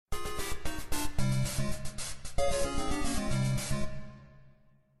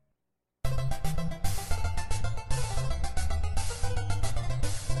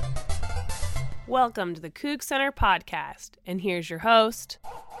Welcome to the Coug Center podcast, and here's your host.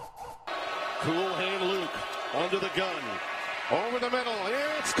 Cool hand Luke, under the gun, over the middle,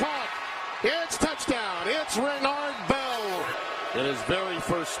 it's caught, it's touchdown, it's Renard Bell in his very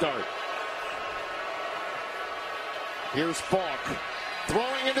first start. Here's Falk,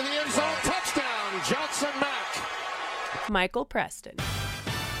 throwing into the end zone, touchdown, Johnson Mack. Michael Preston.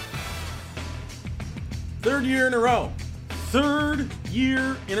 Third year in a row,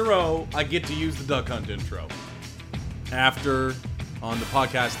 I get to use the Duck Hunt intro on the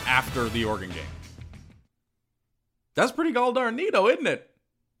podcast after the Oregon game. That's pretty gall darn neato, isn't it?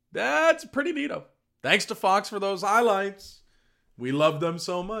 That's pretty neato. Thanks to Fox for those highlights. We love them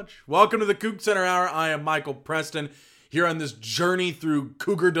so much. Welcome to the Coug Center Hour. I am Michael Preston, here on this journey through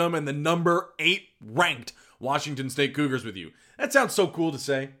Cougardom and the number 8 ranked Washington State Cougars with you. That sounds so cool to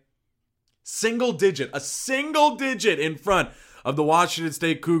say. A single digit in front of the Washington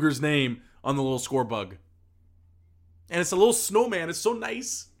State Cougars name on the little score bug. And it's a little snowman. It's so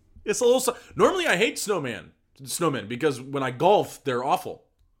nice. Normally I hate snowmen because when I golf, they're awful.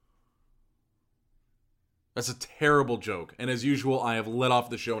 That's a terrible joke. And as usual, I have let off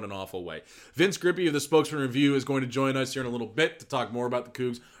the show in an awful way. Vince Grippi of the Spokesman Review is going to join us here in a little bit to talk more about the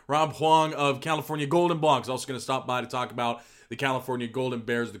Cougs. Rob Hwang of California Golden Blog is also going to stop by to talk about the California Golden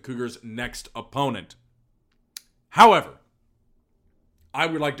Bears, the Cougars' next opponent. However, I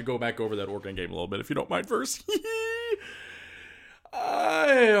would like to go back over that Oregon game a little bit, if you don't mind first.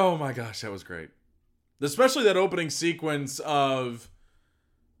 Oh my gosh, that was great. Especially that opening sequence of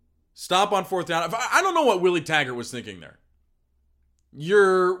stop on fourth down. I don't know what Willie Taggart was thinking there.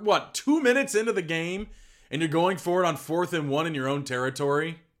 You're, 2 minutes into the game, and you're going for it on 4th and 1 in your own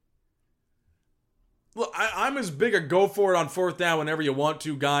territory? Look, I'm as big a go for it on 4th down whenever you want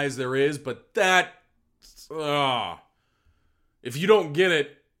to guy as there is, but that, if you don't get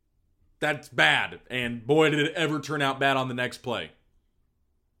it, that's bad. And boy, did it ever turn out bad on the next play.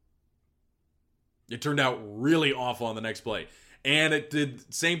 It turned out really awful on the next play. And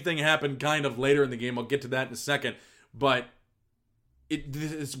same thing happened kind of later in the game. I'll get to that in a second. But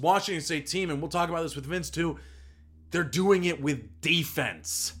it's Washington State team, and we'll talk about this with Vince too. They're doing it with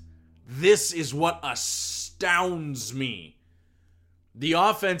defense. This is what astounds me. The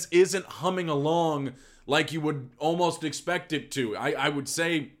offense isn't humming along like you would almost expect it to. I would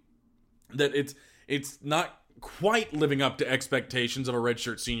say that it's not quite living up to expectations of a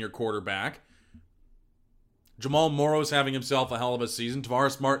redshirt senior quarterback. Jamal Morrow's having himself a hell of a season.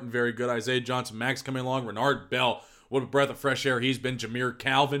 Tavares Martin, very good. Isaiah Johnson, Max coming along. Renard Bell, what a breath of fresh air he's been. Jameer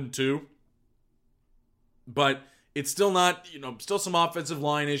Calvin, too. But it's still not, still some offensive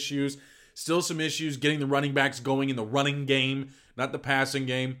line issues. Still some issues getting the running backs going in the running game, not the passing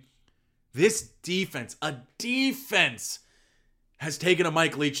game. This defense, has taken a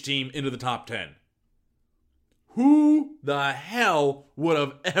Mike Leach team into the top 10. Who the hell would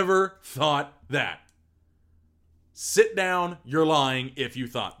have ever thought that? Sit down, you're lying if you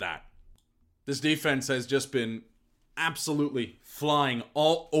thought that. This defense has just been absolutely flying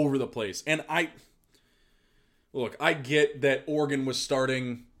all over the place. And I get that Oregon was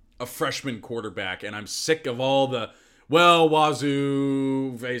starting a freshman quarterback, and I'm sick of all the,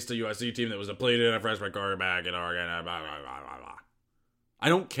 Wazoo faced a USC team that was depleted in a freshman quarterback in Oregon, blah, blah, blah, blah, blah. I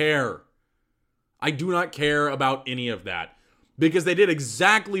don't care. I do not care about any of that. Because they did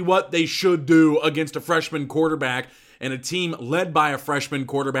exactly what they should do against a freshman quarterback and a team led by a freshman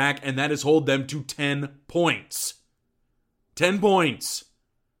quarterback, and that is hold them to 10 points. 10 points.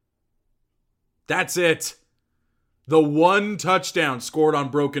 That's it. The one touchdown scored on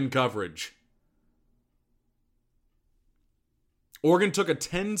broken coverage. Oregon took a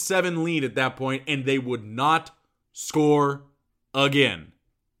 10-7 lead at that point, and they would not score again.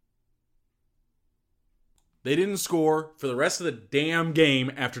 They didn't score for the rest of the damn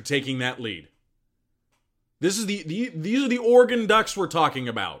game after taking that lead. These are the Oregon Ducks we're talking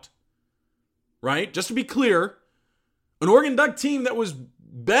about. Right? Just to be clear, an Oregon Duck team that was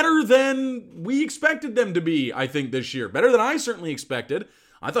better than we expected them to be, I think, this year. Better than I certainly expected.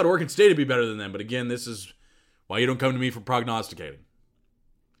 I thought Oregon State would be better than them, but again, this is why you don't come to me for prognosticating.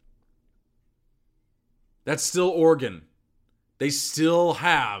 That's still Oregon. They still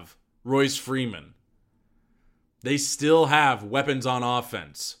have Royce Freeman. They still have weapons on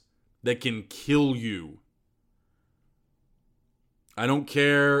offense that can kill you. I don't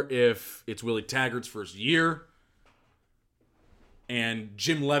care if it's Willie Taggart's first year and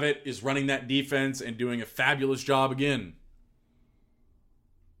Jim Leavitt is running that defense and doing a fabulous job again.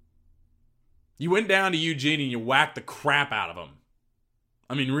 You went down to Eugene and you whacked the crap out of them.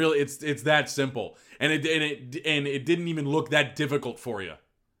 I mean, really, it's that simple. And it didn't even look that difficult for you.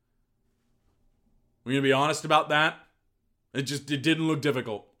 We're going to be honest about that. It didn't look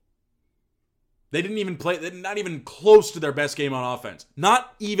difficult. They didn't even play, they're not even close to their best game on offense.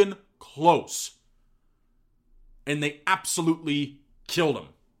 Not even close. And they absolutely killed them.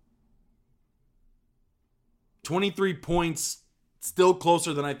 23 points, still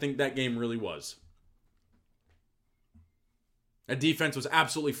closer than I think that game really was. That defense was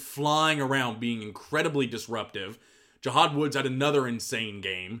absolutely flying around, being incredibly disruptive. Jahad Woods had another insane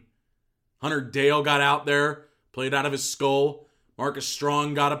game. Hunter Dale got out there, played out of his skull. Marcus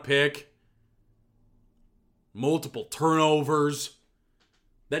Strong got a pick. Multiple turnovers.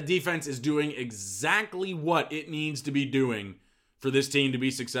 That defense is doing exactly what it needs to be doing for this team to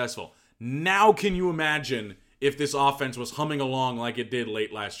be successful. Now can you imagine if this offense was humming along like it did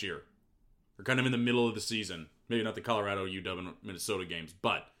late last year? Or kind of in the middle of the season. Maybe not the Colorado, UW, and Minnesota games,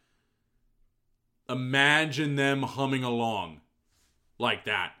 but imagine them humming along like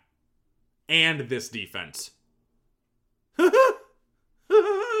that. And this defense.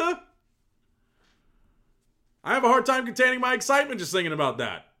 I have a hard time containing my excitement just thinking about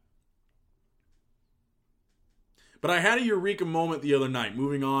that. But I had a eureka moment the other night,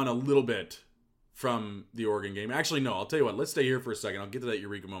 moving on a little bit from the Oregon game. Actually, no, I'll tell you what. Let's stay here for a second. I'll get to that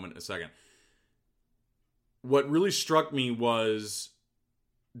eureka moment in a second. What really struck me was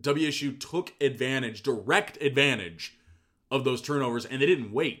WSU took advantage, direct advantage of those turnovers, and they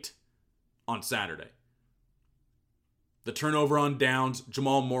didn't wait on Saturday. The turnover on downs,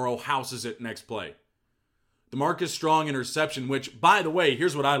 Jamal Morrow houses it next play. The Marcus Strong interception, which, by the way,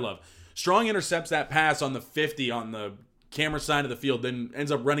 here's what I love. Strong intercepts that pass on the 50 on the camera side of the field, then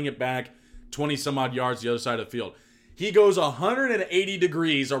ends up running it back 20-some-odd yards the other side of the field. He goes 180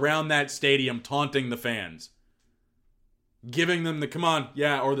 degrees around that stadium taunting the fans. Giving them the come on,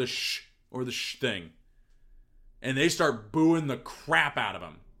 yeah, or the shh thing. And they start booing the crap out of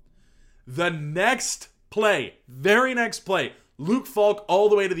him. The next play, very next play, Luke Falk all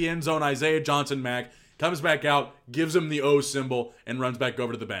the way to the end zone, Isaiah Johnson-Mack comes back out, gives him the O symbol, and runs back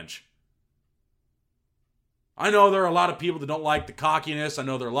over to the bench. I know there are a lot of people that don't like the cockiness. I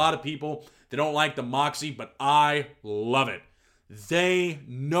know there are a lot of people that don't like the moxie, but I love it. They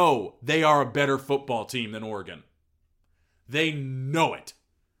know they are a better football team than Oregon. They know it.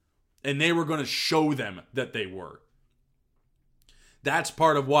 And they were going to show them that they were. That's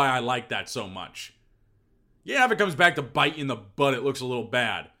part of why I like that so much. Yeah, if it comes back to bite you in the butt, it looks a little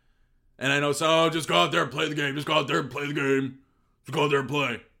bad. And I know, so just go out there and play the game. Just go out there and play the game. Just go out there and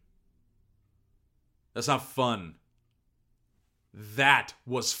play. That's not fun. That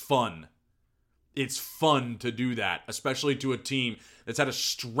was fun. It's fun to do that, especially to a team that's had a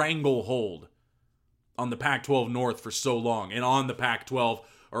stranglehold on the Pac-12 North for so long, and on the Pac-12,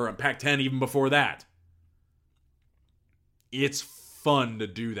 or Pac-10 even before that. It's fun to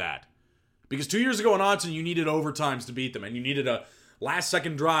do that. Because 2 years ago in Autzen, you needed overtimes to beat them, and you needed a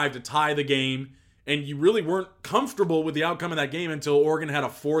last-second drive to tie the game, and you really weren't comfortable with the outcome of that game until Oregon had a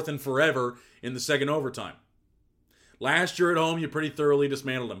fourth and forever in the second overtime. Last year at home, you pretty thoroughly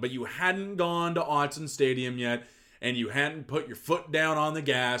dismantled them, but you hadn't gone to Autzen Stadium yet, and you hadn't put your foot down on the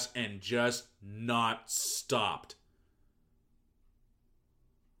gas and just not stopped.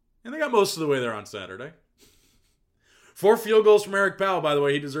 And they got most of the way there on Saturday. 4 field goals from Eric Powell, by the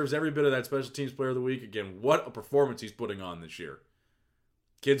way. He deserves every bit of that Special Teams Player of the Week. Again, what a performance he's putting on this year.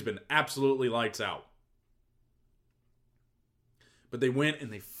 Kid's been absolutely lights out. But they went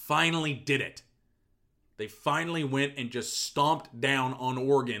and they finally did it. They finally went and just stomped down on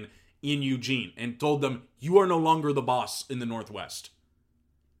Oregon in Eugene and told them, you are no longer the boss in the Northwest.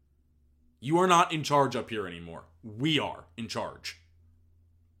 You are not in charge up here anymore. We are in charge.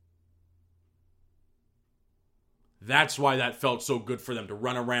 That's why that felt so good for them to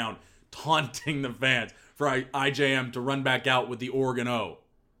run around taunting the fans, for IJM to run back out with the Oregon O.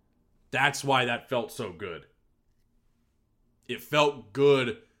 That's why that felt so good. It felt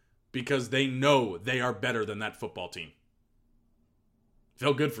good because they know they are better than that football team. It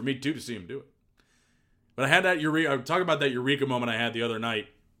felt good for me, too, to see them do it. But I had that eureka, I'm talking about that eureka moment I had the other night,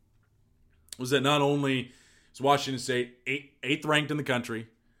 was that not only is Washington State 8th ranked in the country,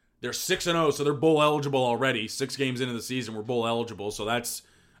 they're 6-0, so they're bowl eligible already. 6 games into the season, we're bowl eligible, so that's,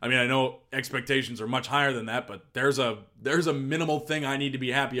 I mean, I know expectations are much higher than that, but there's a minimal thing I need to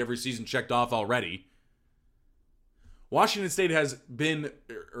be happy every season checked off already. Washington State has been,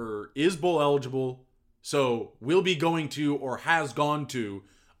 or is bowl eligible, so will be going to, or has gone to,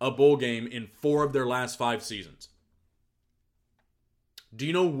 a bowl game in 4 of their last 5 seasons. Do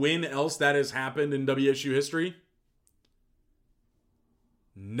you know when else that has happened in WSU history?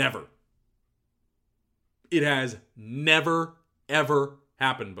 Never. It has never, ever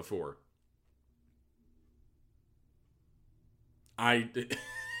happened before.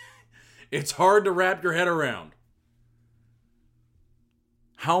 It's hard to wrap your head around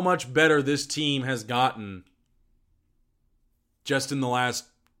how much better this team has gotten just in the last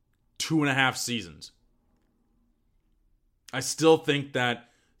 2.5 seasons. I still think that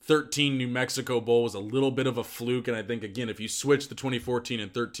 13 New Mexico Bowl was a little bit of a fluke, and I think, again, if you switch the 2014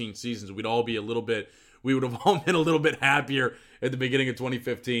 and 13 seasons, we would have all been a little bit happier at the beginning of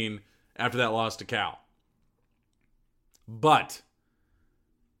 2015 after that loss to Cal. But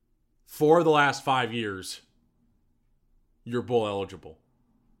for the last 5 years, you're bowl eligible.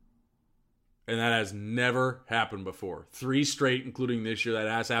 And that has never happened before. 3 straight, including this year. That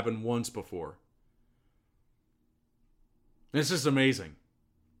has happened once before. It's just amazing.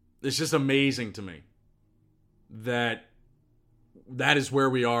 It's just amazing to me that is where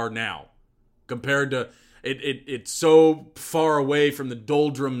we are now. Compared to, it's so far away from the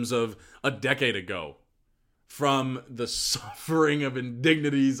doldrums of a decade ago. From the suffering of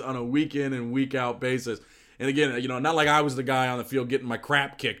indignities on a week in and week out basis. And again, not like I was the guy on the field getting my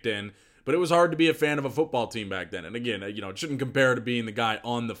crap kicked in, but it was hard to be a fan of a football team back then. And again, it shouldn't compare to being the guy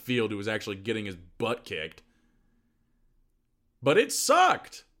on the field who was actually getting his butt kicked. But it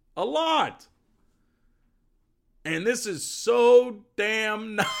sucked a lot. And this is so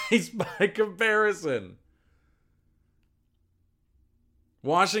damn nice by comparison.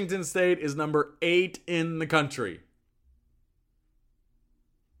 Washington State is number 8 in the country.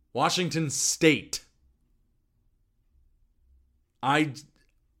 Washington State. I'm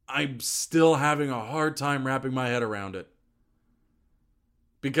still having a hard time wrapping my head around it.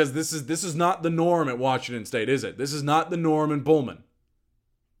 Because this is not the norm at Washington State, is it? This is not the norm in Pullman.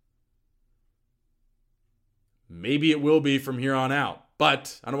 Maybe it will be from here on out.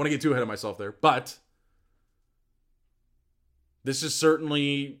 But, I don't want to get too ahead of myself there, but this is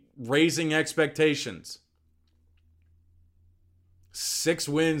certainly raising expectations. 6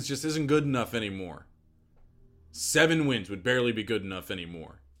 wins just isn't good enough anymore. 7 wins would barely be good enough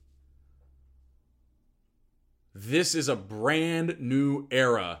anymore. This is a brand new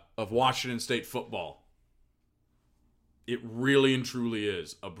era of Washington State football. It really and truly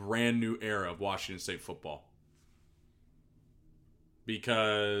is a brand new era of Washington State football.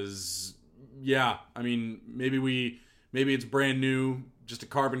 Because, maybe it's brand new, just a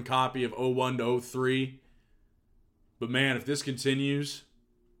carbon copy of 01 to 03. But man, if this continues,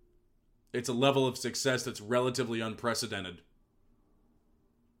 it's a level of success that's relatively unprecedented.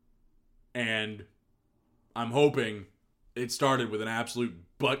 And I'm hoping it started with an absolute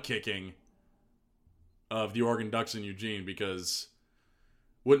butt kicking of the Oregon Ducks in Eugene, because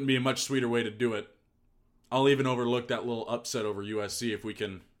wouldn't be a much sweeter way to do it. I'll even overlook that little upset over USC if we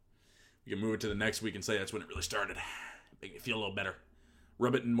can move it to the next week and say that's when it really started. Make me feel a little better.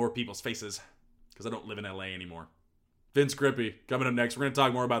 Rub it in more people's faces, because I don't live in LA anymore. Vince Grippi coming up next. We're going to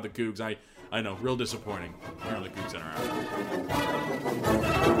talk more about the Cougs. I know, real disappointing here on the Coug Center Hour.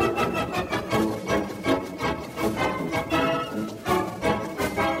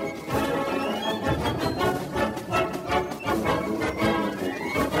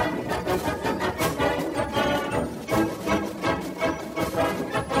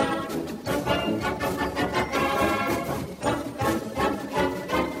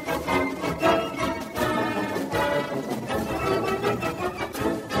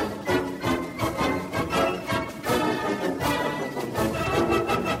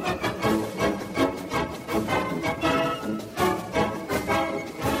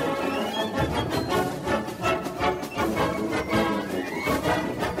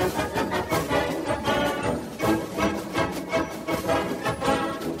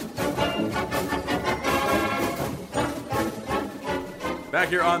 Back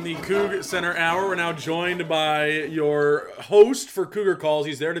here on the Coug Center Hour, we're now joined by your host for Cougar Calls.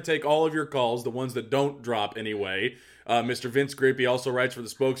 He's there to take all of your calls, the ones that don't drop anyway. Mr. Vince Grippi also writes for the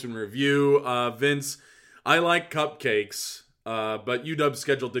Spokesman Review. Vince, I like cupcakes, but UW's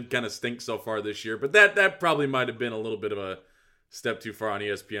schedule did kind of stink so far this year. But that probably might have been a little bit of a step too far on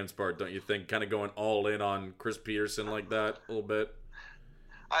ESPN's part, don't you think? Kind of going all in on Chris Peterson like that a little bit.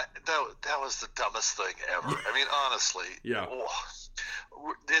 That was the dumbest thing ever. I mean, honestly. Yeah.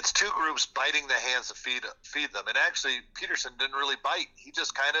 It's 2 groups biting the hands to feed them. And actually, Peterson didn't really bite. He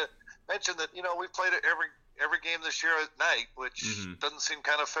just kind of mentioned that, we've played it every game this year at night, which doesn't seem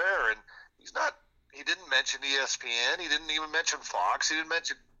kind of fair. And he didn't mention ESPN. He didn't even mention Fox. He didn't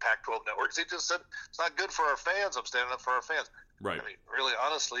mention Pac-12 networks. He just said, it's not good for our fans. I'm standing up for our fans. Right. I mean, really,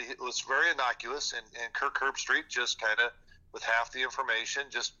 honestly, it was very innocuous. And Kirk Herbstreit just kind of, with half the information,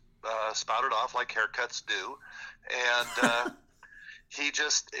 just spouted off like haircuts do. And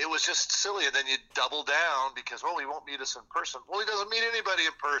it was just silly. And then you double down because, he won't meet us in person. Well, he doesn't meet anybody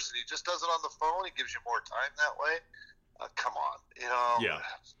in person. He just does it on the phone. He gives you more time that way. Come on, Yeah.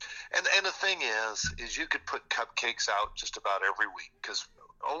 And the thing is you could put cupcakes out just about every week because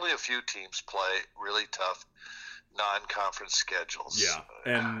only a few teams play really tough non-conference schedules. Yeah,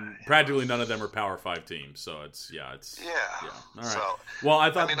 and practically none of them are Power 5 teams, so it's. Yeah. All right. So, well, I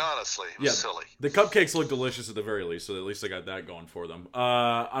thought. Honestly, it was silly. The cupcakes look delicious at the very least, so at least they got that going for them.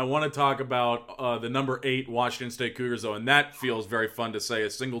 I want to talk about the number 8 Washington State Cougars, though, and that feels very fun to say, a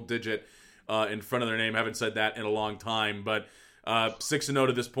single digit in front of their name. Haven't said that in a long time, but 6-0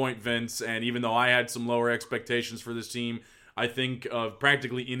 to this point, Vince. And even though I had some lower expectations for this team, I think of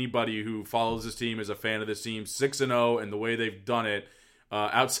practically anybody who follows this team, is a fan of this team. 6-0, and the way they've done it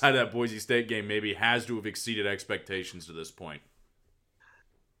outside of that Boise State game maybe has to have exceeded expectations to this point.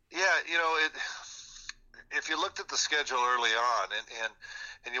 Yeah, if you looked at the schedule early on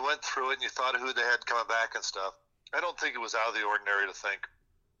and you went through it and you thought of who they had coming back and stuff, I don't think it was out of the ordinary to think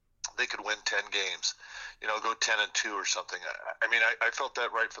they could win 10 games, go 10-2 or something. I felt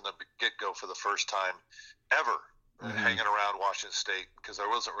that right from the get-go for the first time ever. Hanging around Washington State because I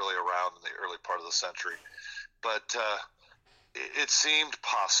wasn't really around in the early part of the century, but it seemed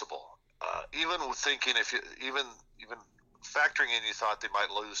possible. Even with thinking, if you even factoring in, you thought they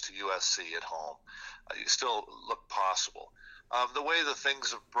might lose to USC at home, you still looked possible. The way the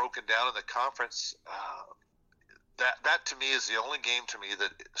things have broken down in the conference, that to me is the only game to me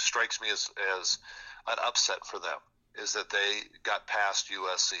that strikes me as an upset for them. Is that they got past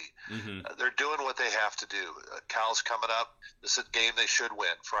USC. They're doing what they have to do. Cal's coming up. This is a game they should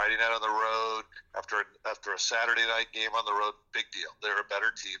win. Friday night on the road, after a Saturday night game on the road, big deal. They're a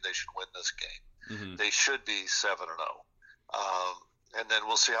better team. They should win this game. They should be 7-0. And then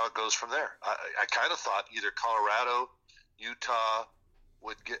we'll see how it goes from there. I kind of thought either Colorado, Utah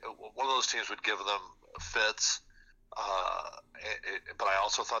would get one of those teams would give them fits. But I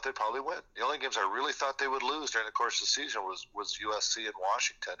also thought they'd probably win. The only games I really thought they would lose during the course of the season was USC and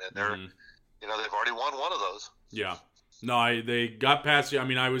Washington, and they're, they've already won one of those. Yeah, no, they got past you.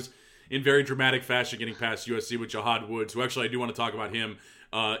 I was in very dramatic fashion getting past USC with Jahad Woods, who actually I do want to talk about him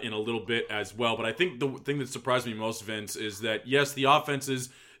in a little bit as well. But I think the thing that surprised me most, Vince, is that yes, the offense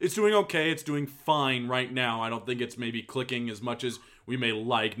it's doing okay, it's doing fine right now. I don't think it's maybe clicking as much as we may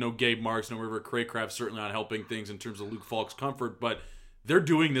like. No Gabe Marks, no River Craycraft, certainly not helping things in terms of Luke Falk's comfort, but they're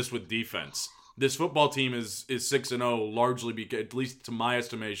doing this with defense. This football team is 6-0 largely, because, at least to my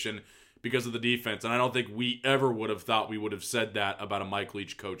estimation, because of the defense. And I don't think we ever would have thought we would have said that about a Mike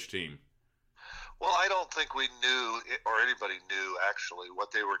Leach coach team. Well, I don't think we knew, or anybody knew, actually,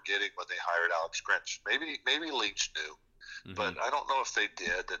 what they were getting when they hired Alex Grinch. Maybe Leach knew. But I don't know if they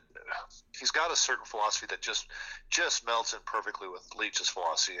did. He's got a certain philosophy that just melts in perfectly with Leach's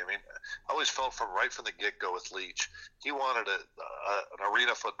philosophy. I always felt right from the get-go with Leach, he wanted an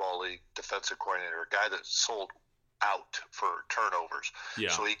Arena Football League defensive coordinator, a guy that sold out for turnovers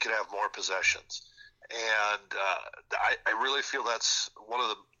so he could have more possessions. And I really feel that's one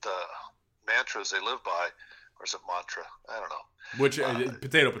of the mantras they live by. Or is it mantra? I don't know. Which,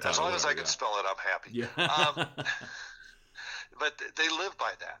 potato. As long as I can spell it, I'm happy. Yeah. But they live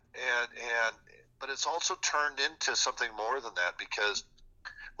by that, but it's also turned into something more than that, because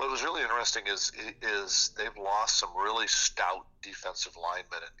what was really interesting is they've lost some really stout defensive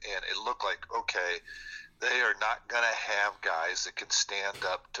linemen, and it looked like, okay, they are not going to have guys that can stand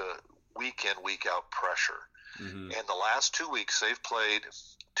up to week in, week out pressure. And the last 2 weeks they've played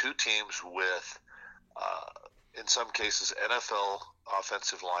two teams with in some cases NFL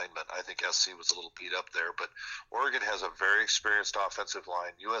offensive linemen. I think SC was a little beat up there, but Oregon has a very experienced offensive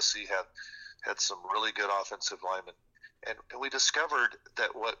line. USC had some really good offensive linemen, and we discovered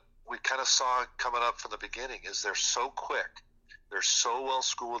that what we kind of saw coming up from the beginning is they're so quick, they're so well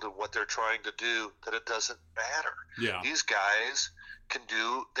schooled in what they're trying to do that it doesn't matter. Yeah, these guys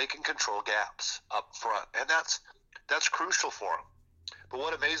they can control gaps up front, and that's crucial for them. But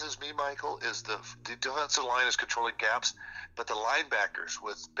what amazes me, Michael, is the defensive line is controlling gaps, but the linebackers,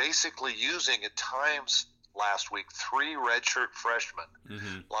 with basically using at times last week 3 redshirt freshmen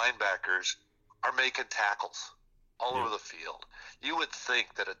linebackers, are making tackles all over the field. You would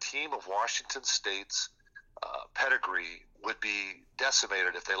think that a team of Washington State's pedigree would be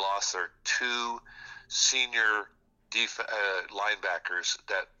decimated if they lost their 2 senior linebackers,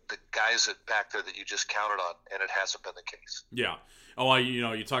 that the guys back there that you just counted on, and it hasn't been the case. Yeah. Oh,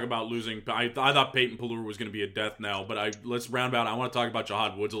 you talk about losing. I thought Peyton Pallur was going to be a death knell, but let's round out. I want to talk about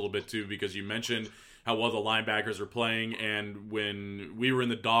Jahad Woods a little bit too, because you mentioned how well the linebackers are playing, and when we were in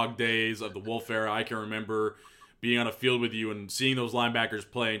the dog days of the Wolf era, I can remember being on a field with you and seeing those linebackers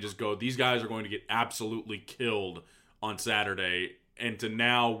play and just go, these guys are going to get absolutely killed on Saturday. And to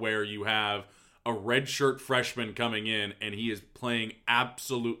now where you have a redshirt freshman coming in and he is playing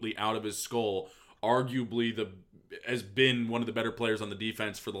absolutely out of his skull, arguably has been one of the better players on the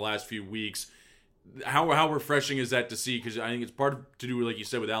defense for the last few weeks. How refreshing is that to see? Because I think it's part to do, like you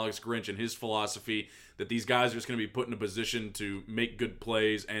said, with Alex Grinch and his philosophy that these guys are just going to be put in a position to make good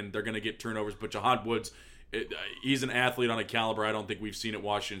plays and they're going to get turnovers. But Jahad Woods, he's an athlete on a caliber I don't think we've seen at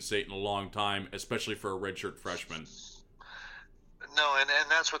Washington State in a long time, especially for a redshirt freshman. No, and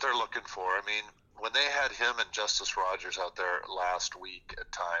that's what they're looking for. I mean, when they had him and Justice Rogers out there last week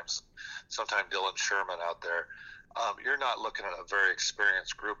at times, sometime Dylan Sherman out there, you're not looking at a very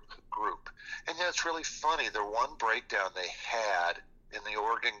experienced group. And yeah, it's really funny. The one breakdown they had in the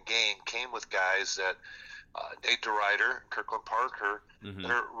Oregon game came with guys that Nate DeRuyter, Kirkland Parker,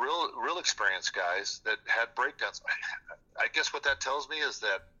 they're real experienced guys that had breakdowns. I guess what that tells me is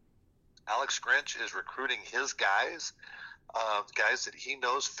that Alex Grinch is recruiting his guys that he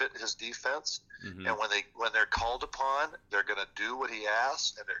knows fit his defense, and when they're called upon, they're going to do what he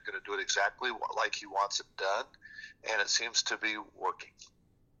asks, and they're going to do it exactly like he wants it done, and it seems to be working.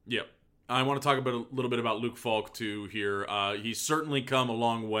 Yeah. I want to talk a little bit about Luke Falk, too, here. He's certainly come a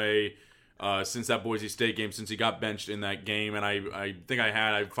long way since that Boise State game, since he got benched in that game, and I think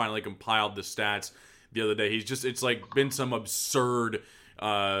I finally compiled the stats the other day. It's like been some absurd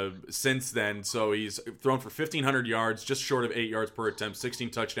since then. So he's thrown for 1,500 yards, just short of 8 yards per attempt,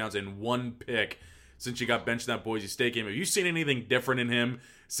 16 touchdowns, and 1 pick since he got benched in that Boise State game. Have you seen anything different in him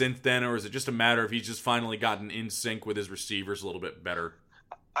since then, or is it just a matter of he's just finally gotten in sync with his receivers a little bit better?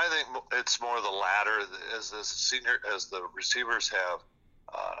 I think it's more the latter. As the receivers have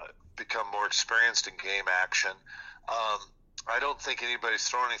become more experienced in game action, I don't think anybody's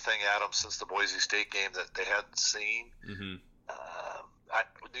thrown anything at them since the Boise State game that they hadn't seen.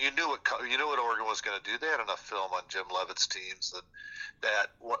 You knew what Oregon was going to do. They had enough film on Jim Leavitt's teams that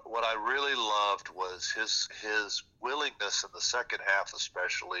what I really loved was his willingness in the second half,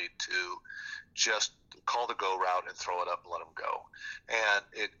 especially to just call the go route and throw it up and let him go.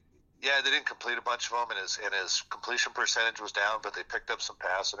 And they didn't complete a bunch of them, and his completion percentage was down, but they picked up some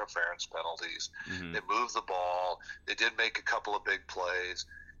pass interference penalties. They moved the ball. They did make a couple of big plays,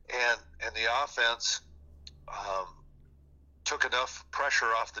 and the offense took enough pressure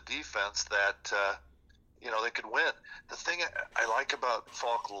off the defense that they could win. The thing I like about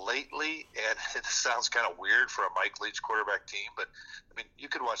Falk lately, and it sounds kind of weird for a Mike Leach quarterback team, but I mean, you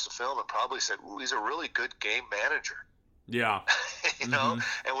could watch the film and probably say, "Ooh, he's a really good game manager." Yeah.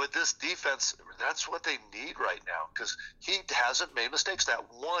 And with this defense, that's what they need right now, because he hasn't made mistakes. That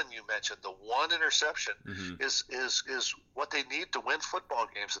one you mentioned, the one interception, is what they need to win football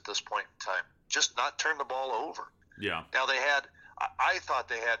games at this point in time. Just not turn the ball over. Yeah. Now I thought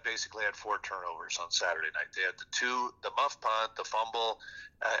they basically had 4 turnovers on Saturday night. They had the muff punt, the fumble,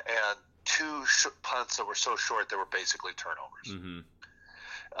 and 2 punts that were so short they were basically turnovers.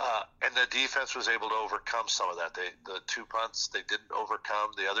 And the defense was able to overcome some of that. The 2 punts they didn't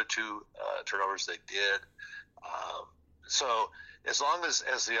overcome. The other 2 turnovers they did. So as long as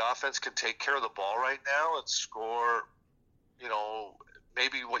the offense can take care of the ball right now and score,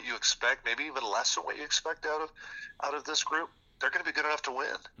 maybe what you expect, maybe even less than what you expect out of this group, they're going to be good enough to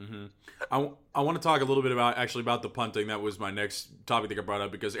win. I want to talk a little bit about the punting. That was my next topic that I brought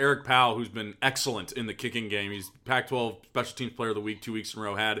up, because Eric Powell, who's been excellent in the kicking game, he's Pac-12 Special Teams Player of the Week 2 weeks in a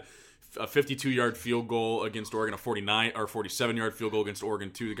row, had a 52-yard field goal against Oregon, a 47-yard field goal against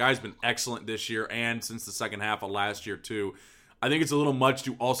Oregon too. The guy's been excellent this year and since the second half of last year too. I think it's a little much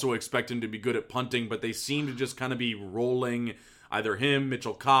to also expect him to be good at punting, but they seem to just kind of be rolling either him,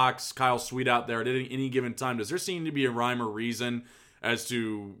 Mitchell Cox, Kyle Sweet out there at any given time. Does there seem to be a rhyme or reason as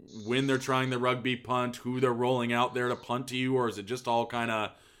to when they're trying the rugby punt, who they're rolling out there to punt to you, or is it just all kind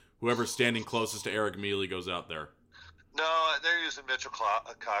of whoever's standing closest to Eric Mealy goes out there? No, they're using Mitchell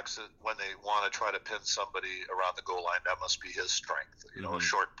Cox when they want to try to pin somebody around the goal line. That must be his strength. A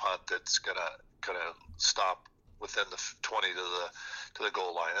short punt that's gonna stop within the 20 to the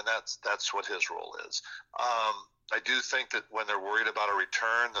goal line, and that's what his role is. I do think that when they're worried about a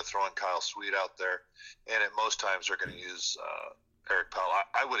return, they're throwing Kyle Sweet out there, and at most times they're going to use Eric Powell.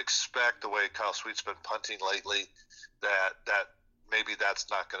 I would expect, the way Kyle Sweet's been punting lately, that maybe that's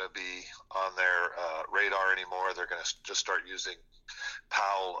not going to be on their radar anymore. They're going to just start using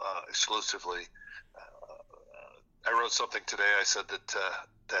Powell exclusively. I wrote something today. I said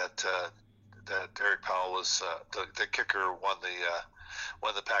that Eric Powell was the kicker won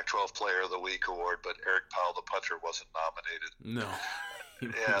the Pac-12 Player of the Week award, but Eric Powell, the punter, wasn't nominated. No.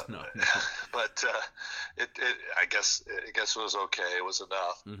 Yeah, no. But I guess it was okay. It was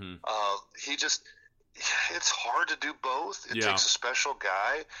enough. It's hard to do both. It takes a special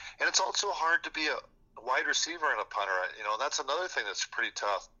guy, and it's also hard to be a wide receiver and a punter. That's another thing that's pretty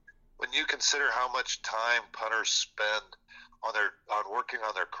tough. When you consider how much time punters spend on working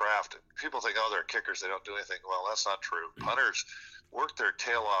on their craft, people think, oh, they're kickers, they don't do anything. Well, that's not true. Punters work their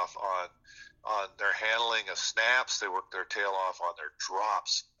tail off on their handling of snaps. They work their tail off on their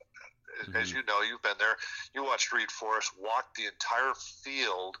drops. As you know, you've been there. You watched Reed Forrest walk the entire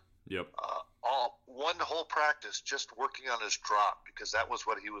field. Yep. One whole practice just working on his drop, because that was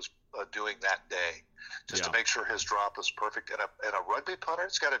what he was doing that day, just to make sure his drop was perfect. And a rugby punter,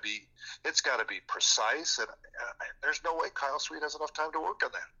 it's got to be precise. And there's no way Kyle Sweet has enough time to work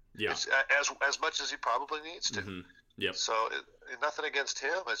on that. Yeah. As much as he probably needs to. Yep. So nothing against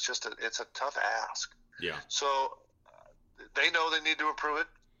him. It's just it's a tough ask. Yeah. So they know they need to improve it.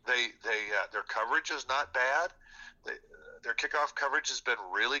 Their coverage is not bad. Their kickoff coverage has been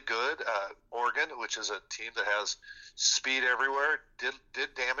really good. Oregon, which is a team that has speed everywhere, did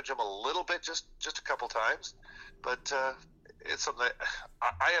damage them a little bit, just a couple times. But it's something that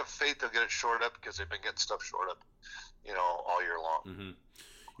I have faith they'll get it shored up, because they've been getting stuff shored up, all year long. Mm-hmm.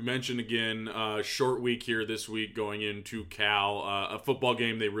 You mentioned again, short week here this week going into Cal, a football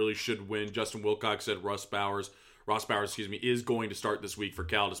game they really should win. Justin Wilcox said Ross Bowers, is going to start this week for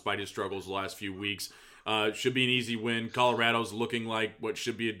Cal despite his struggles the last few weeks. Should be an easy win. Colorado's looking like what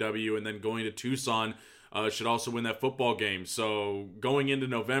should be a W, and then going to Tucson should also win that football game. So going into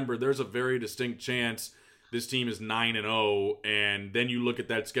November, there's a very distinct chance this team is 9-0, and then you look at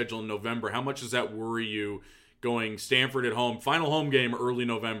that schedule in November. How much does that worry you, going Stanford at home, final home game early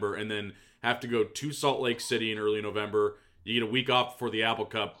November, and then have to go to Salt Lake City in early November? You get a week off before the Apple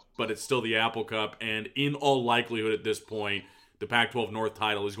Cup, but it's still the Apple Cup, and in all likelihood at this point, the Pac-12 North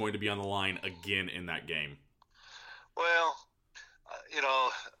title is going to be on the line again in that game. Well,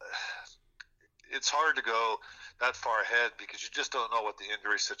 it's hard to go that far ahead, because you just don't know what the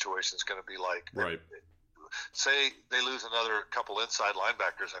injury situation is going to be like. Right. Say they lose another couple inside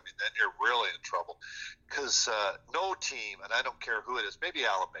linebackers, then you're really in trouble, because no team, and I don't care who it is, maybe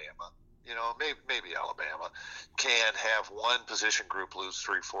Alabama, maybe Alabama can have one position group lose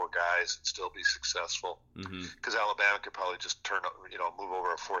 3-4 guys and still be successful, because Alabama could probably just move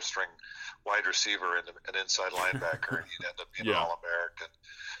over a fourth-string wide receiver and an inside linebacker, and you'd end up being an All-American.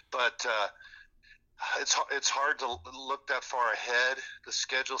 But it's hard to look that far ahead. The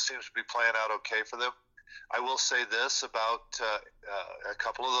schedule seems to be playing out okay for them. I will say this about a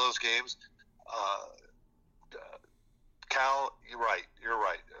couple of those games. Cal, you're right.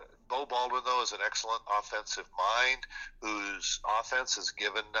 Bo Baldwin, though, is an excellent offensive mind whose offense has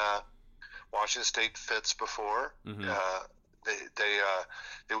given Washington State fits before. They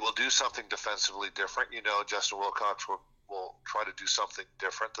will do something defensively different. Justin Wilcox will try to do something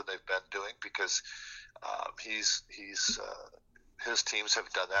different than they've been doing, because his teams have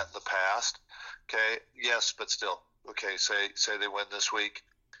done that in the past. Okay, yes, but still, okay. Say they win this week.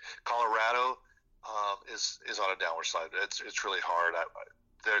 Colorado is on a downward slide. It's really hard.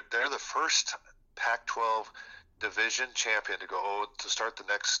 They're the first Pac-12 division champion to start the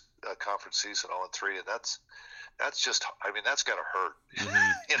next conference season 0-3, and that's just, that's got to hurt.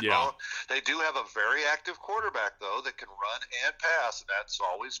 They do have a very active quarterback, though, that can run and pass, and that's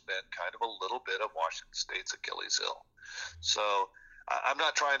always been kind of a little bit of Washington State's Achilles heel. So I'm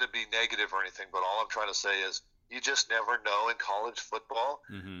not trying to be negative or anything, but all I'm trying to say is you just never know in college football.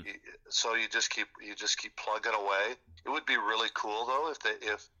 So you just keep plugging away. It would be really cool, though, if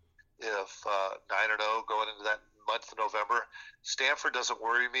 9-0 going into that month of November. Stanford doesn't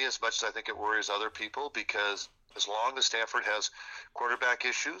worry me as much as I think it worries other people, because as long as Stanford has quarterback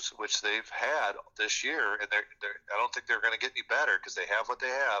issues, which they've had this year, and I don't think they're going to get any better, because they have what they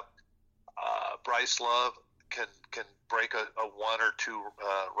have. Bryce Love can break a one or two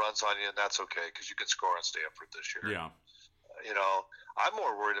runs on you, and that's okay, because you can score on Stanford this year. Yeah. I'm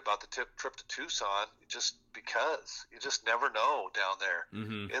more worried about the trip to Tucson, just because you just never know down there.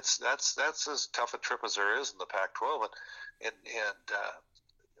 That's as tough a trip as there is in the Pac-12, and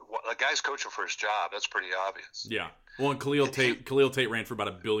a guy's coaching for his job. That's pretty obvious. Yeah. Well, and Khalil Tate ran for about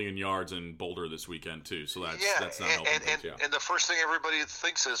 1 billion yards in Boulder this weekend too, so that's not helping. And the first thing everybody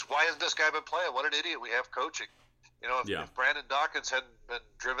thinks is, why hasn't this guy been playing? What an idiot we have coaching. If Brandon Dawkins hadn't been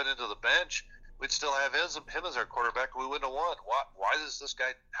driven into the bench, we'd still have him as our quarterback. We wouldn't have won. Why does this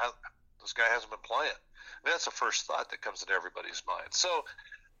guy hasn't been playing? That's the first thought that comes into everybody's mind. So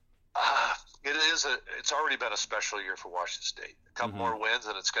it's already been a special year for Washington State. A couple more wins,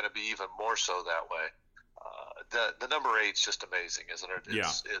 and it's going to be even more so that way. the number 8's just amazing, isn't it?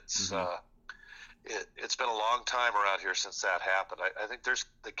 It's it's been a long time around here since that happened. I think there's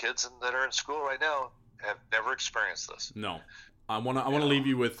the kids that are in school right now have never experienced this. No. I want to leave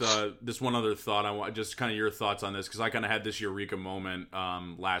you with this one other thought. I want just kind of your thoughts on this, because I kind of had this eureka moment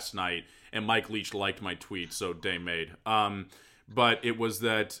last night, and Mike Leach liked my tweet, so day made. But it was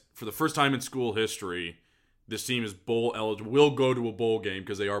that for the first time in school history, this team is bowl eligible. Will go to a bowl game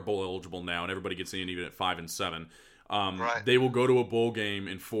because they are bowl eligible now, and everybody gets in even at 5 and 7. Right. They will go to a bowl game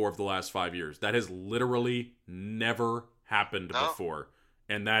in 4 of the last 5 years. That has literally never happened before,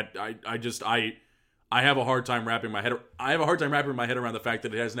 and that I have a hard time wrapping my head. I have a hard time wrapping my head around the fact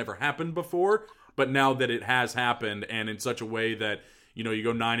that it has never happened before. But now that it has happened, and in such a way that you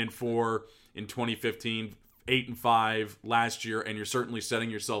go 9-4 in 2015, 8-5 last year, and you're certainly setting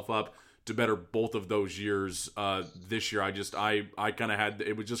yourself up to better both of those years this year. I kind of had,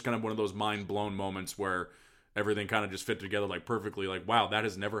 it was just kind of one of those mind blown moments where everything kind of just fit together like perfectly. Like, wow, that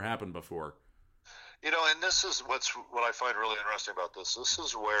has never happened before. And this is what I find really interesting about this. This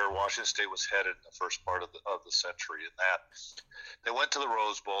is where Washington State was headed in the first part of the century. In that, they went to the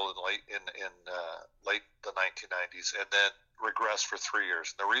Rose Bowl in late the 1990s, and then regressed for 3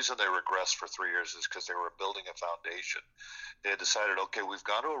 years. And the reason they regressed for 3 years is because they were building a foundation. They had decided, okay, we've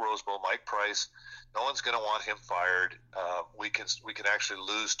gone to a Rose Bowl. Mike Price, no one's going to want him fired. We can actually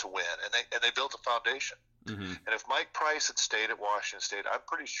lose to win, and they built a foundation. Mm-hmm. And if Mike Price had stayed at Washington State, I'm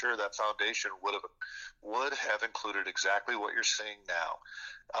pretty sure that foundation would have included exactly what you're seeing now.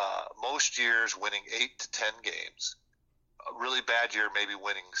 Most years winning 8 to 10 games. A really bad year maybe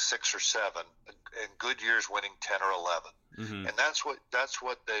winning 6 or 7, and good years winning 10 or 11. Mm-hmm. And that's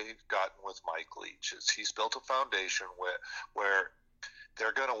what they've gotten with Mike Leach. He's built a foundation where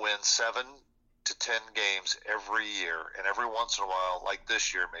they're going to win 7 to 10 games every year, and every once in a while, like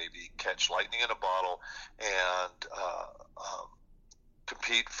this year maybe, catch lightning in a bottle and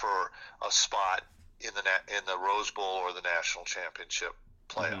compete for a spot in the Rose Bowl or the national championship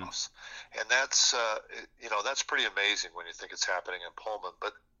playoffs. Mm-hmm. And that's pretty amazing when you think it's happening in Pullman.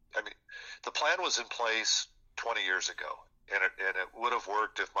 But I mean, the plan was in place 20 years ago, and it would have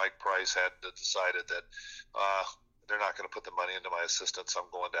worked if Mike Price hadn't decided that they're not going to put the money into my assistants. I'm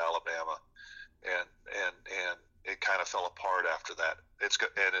going to Alabama. And it kind of fell apart after that.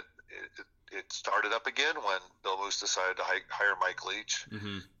 It started up again when Bill Moose decided to hire Mike Leach,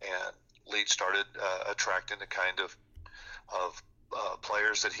 mm-hmm. and Leach started attracting the kind of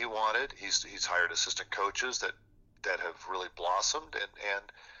players that he wanted. He's hired assistant coaches that have really blossomed,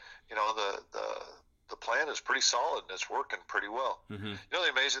 and the plan is pretty solid and it's working pretty well. Mm-hmm.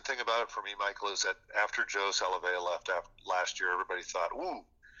 The amazing thing about it for me, Michael, is that after Joe Salavea left last year, everybody thought, ooh,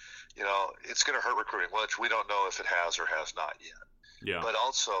 it's going to hurt recruiting, which we don't know if it has or has not yet. Yeah. But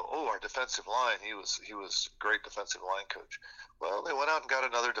also, our defensive line, he was a great defensive line coach. Well, they went out and got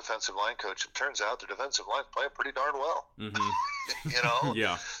another defensive line coach. It turns out their defensive line playing pretty darn well. Mm-hmm.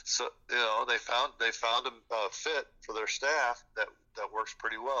 Yeah. So they found a fit for their staff that works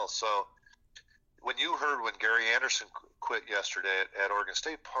pretty well. So when Gary Anderson quit yesterday at Oregon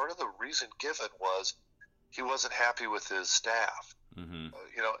State, part of the reason given was he wasn't happy with his staff. Mm-hmm.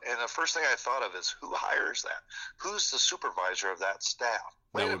 And the first thing I thought of is, who hires that? Who's the supervisor of that staff?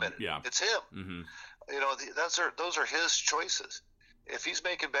 Wait a minute, yeah. It's him. Mm-hmm. Those are his choices. If he's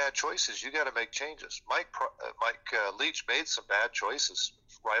making bad choices, you got to make changes. Mike Leach made some bad choices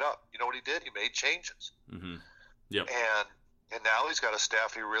right up. You know what he did? He made changes. Mm-hmm. Yep. And now he's got a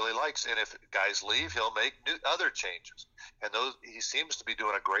staff he really likes. And if guys leave, he'll make other changes. And he seems to be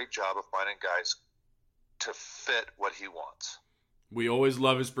doing a great job of finding guys to fit what he wants. We always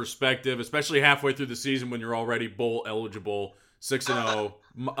love his perspective, especially halfway through the season when you're already bowl eligible, 6-0.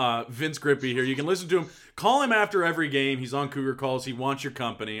 Vince Grippi here. You can listen to him. Call him after every game. He's on Cougar Calls. He wants your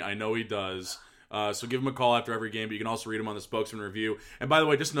company. I know he does. So give him a call after every game, but you can also read him on the Spokesman Review. And by the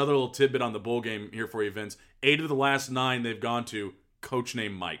way, just another little tidbit on the bowl game here for you, Vince. 8 of the last 9 they've gone to, coach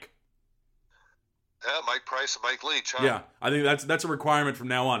named Mike. Yeah, Mike Price and Mike Leach, huh? Yeah, I think that's a requirement from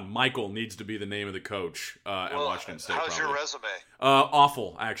now on. Michael needs to be the name of the coach at Washington State. How's your resume?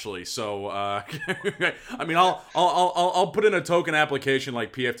 Awful, actually. So, I mean, I'll put in a token application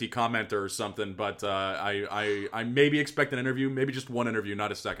like PFT commenter or something, but I maybe expect an interview, maybe just one interview,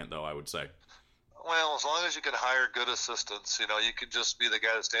 not a second though, I would say. Well, as long as you can hire good assistants, you can just be the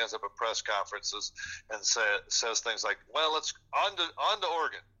guy that stands up at press conferences and says things like, "Well, let's on to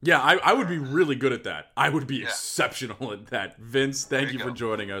Oregon." Yeah, I would be really good at that. I would be exceptional at that. Vince, thank you for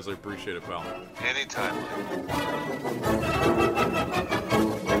joining us. I appreciate it, pal. Anytime.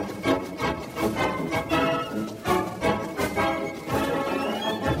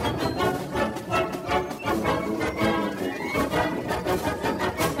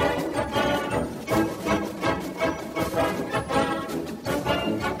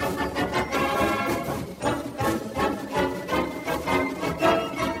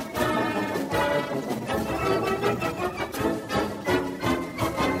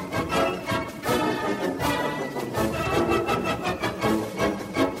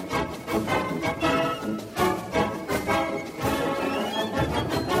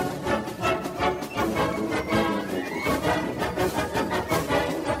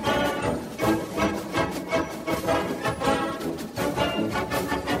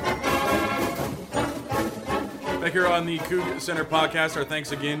 on the Cougar Center podcast. Our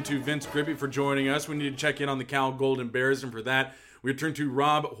thanks again to Vince Grippi for joining us. We need to check in on the Cal Golden Bears, and for that, we turn to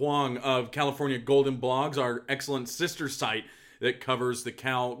Rob Hwang of California Golden Blogs, our excellent sister site that covers the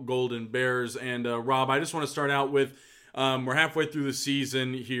Cal Golden Bears. And Rob, I just want to start out with, we're halfway through the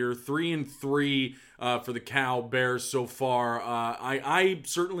season here, 3-3 for the Cal Bears so far. I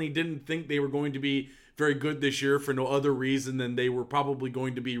certainly didn't think they were going to be very good this year for no other reason than they were probably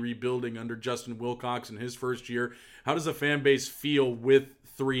going to be rebuilding under Justin Wilcox in his first year. How does the fan base feel with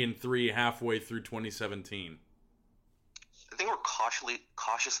 3-3 halfway through 2017? I think we're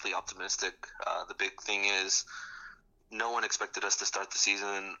cautiously optimistic. The big thing is no one expected us to start the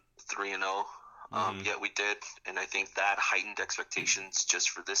season 3-0, yet we did, and I think that heightened expectations just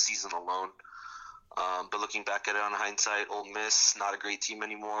for this season alone. But looking back at it on hindsight, Ole Miss, not a great team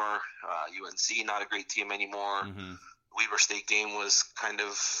anymore. UNC, not a great team anymore. Weber State game was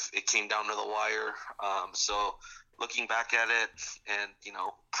it came down to the wire. So looking back at it and,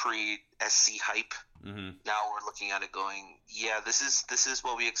 pre-SC hype, now we're looking at it going, yeah, this is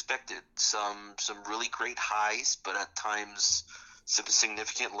what we expected. Some really great highs, but at times some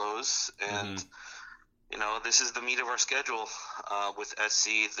significant lows. And this is the meat of our schedule with SC,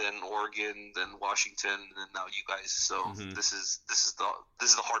 then Oregon, then Washington, and now you guys. So this is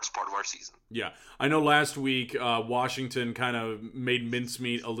the hardest part of our season. Yeah, I know last week Washington kind of made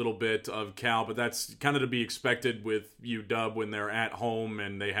mincemeat a little bit of Cal, but that's kind of to be expected with UW when they're at home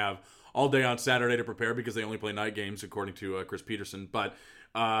and they have all day on Saturday to prepare because they only play night games, according to Chris Peterson. But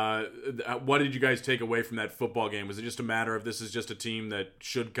what did you guys take away from that football game? Was it just a matter of this is just a team that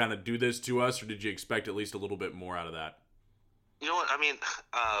should kind of do this to us, or did you expect at least a little bit more out of that? You know what? I mean,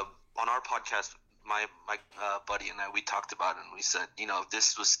 on our podcast, my buddy and I, we talked about it, and we said, if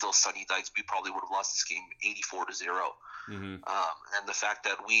this was still Sunny Dykes, we probably would have lost this game 84-0. And the fact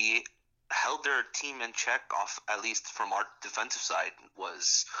that we held their team in check off, at least from our defensive side,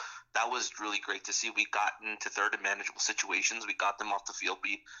 was really great to see. We got into third and manageable situations. We got them off the field.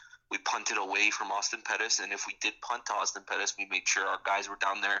 We punted away from Austin Pettis, and if we did punt to Austin Pettis, we made sure our guys were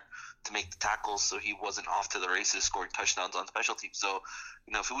down there to make the tackles so he wasn't off to the races scoring touchdowns on special teams. So,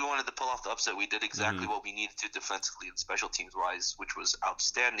 if we wanted to pull off the upset, we did exactly what we needed to defensively and special teams-wise, which was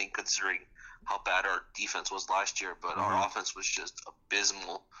outstanding considering how bad our defense was last year. But our offense was just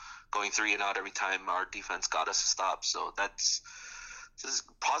abysmal, going 3 and out every time our defense got us a stop. So this is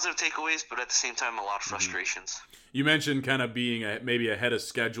positive takeaways, but at the same time, a lot of frustrations. You mentioned kind of being maybe ahead of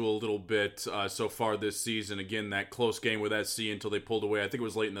schedule a little bit so far this season. Again, that close game with SC until they pulled away. I think it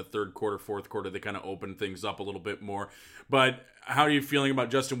was late in the third quarter, fourth quarter, they kind of opened things up a little bit more. But how are you feeling about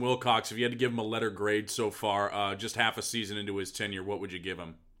Justin Wilcox? If you had to give him a letter grade so far, just half a season into his tenure, what would you give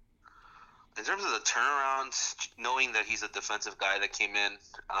him? In terms of the turnaround, knowing that he's a defensive guy that came in,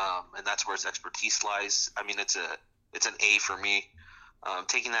 and that's where his expertise lies, I mean, it's an A for me.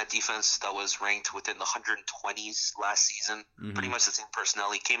 Taking that defense that was ranked within the 120s last season, pretty much the same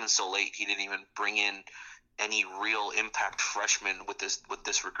personnel. He came in so late, he didn't even bring in any real impact freshmen with this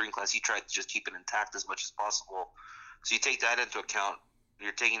recruiting class. He tried to just keep it intact as much as possible. So you take that into account.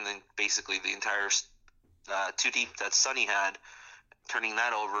 You're taking basically the entire 2 deep that Sonny had, turning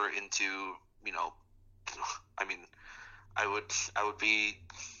that over into, I mean, I would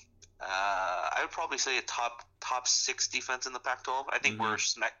probably say a top 6 defense in the Pac-12. I think we're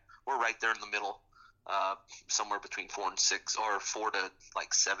right there in the middle, somewhere between 4 and 6, or 4 to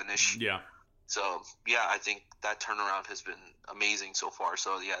 7-ish. Yeah. So I think that turnaround has been amazing so far.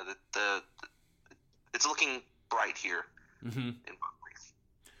 So it's looking bright here. In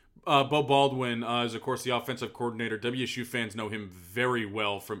Bo Baldwin is, of course, the offensive coordinator. WSU fans know him very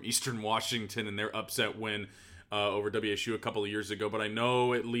well from Eastern Washington and their upset win over WSU a couple of years ago. But I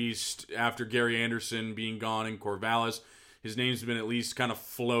know at least after Gary Anderson being gone and Corvallis, his name's been at least kind of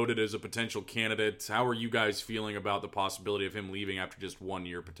floated as a potential candidate. How are you guys feeling about the possibility of him leaving after just 1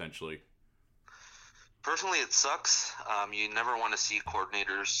 year potentially? Personally, it sucks. You never want to see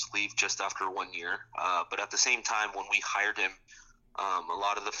coordinators leave just after 1 year. But at the same time, when we hired him, a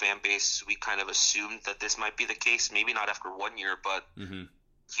lot of the fan base, we kind of assumed that this might be the case. Maybe not after 1 year, but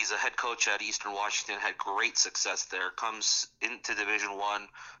he's a head coach at Eastern Washington, had great success there, comes into Division I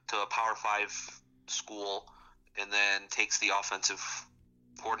to a Power 5 school, and then takes the offensive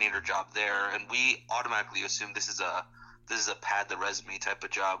coordinator job there. And we automatically assume this is a pad the resume type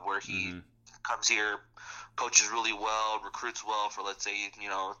of job where he comes here, coaches really well, recruits well for, let's say,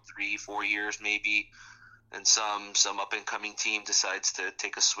 3-4 years maybe, and some up and coming team decides to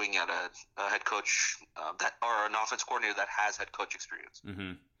take a swing at a head coach or an offense coordinator that has head coach experience.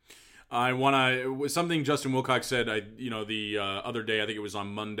 I want to something Justin Wilcox said. The other day, I think it was on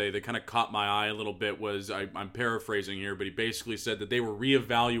Monday, that kind of caught my eye a little bit. Was I'm paraphrasing here, but he basically said that they were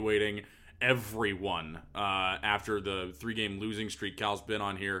reevaluating everyone after the 3-game losing streak Cal's been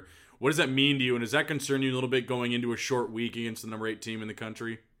on here. What does that mean to you, and does that concern you a little bit going into a short week against the number 8 team in the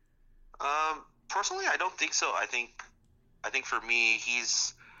country? Personally, I don't think so. I think for me,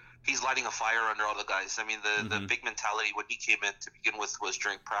 he's lighting a fire under all the guys. I mean, the big mentality when he came in to begin with was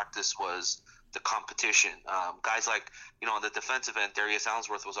during practice was the competition. Guys like, on the defensive end, Darius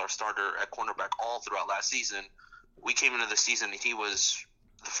Allensworth was our starter at cornerback all throughout last season. We came into the season and he was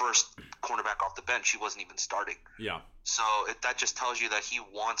the first cornerback off the bench. He wasn't even starting. Yeah. So that just tells you that he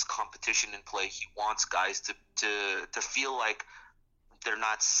wants competition in play. He wants guys to feel like they're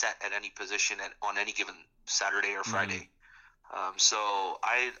not set at any position on any given Saturday or Friday. So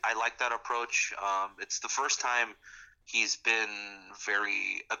I like that approach. It's the first time he's been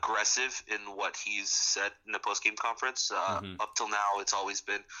very aggressive in what he's said in the post-game conference. Up till now, it's always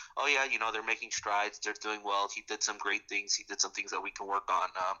been, they're making strides. They're doing well. He did some great things. He did some things that we can work on.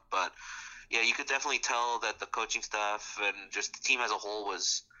 But, yeah, you could definitely tell that the coaching staff and just the team as a whole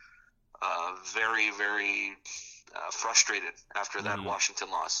was very, very frustrated after that Washington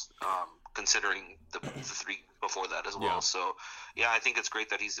loss, considering the 3 before that as well. Yeah. So, yeah, I think it's great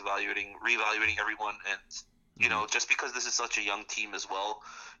that he's reevaluating everyone. And, just because this is such a young team as well,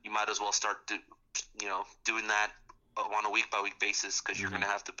 you might as well start doing that on a week-by-week basis because you're going to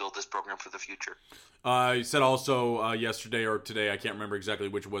have to build this program for the future. You said also yesterday or today, I can't remember exactly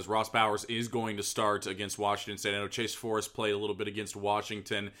which it was, Ross Bowers is going to start against Washington State. I know Chase Forrest played a little bit against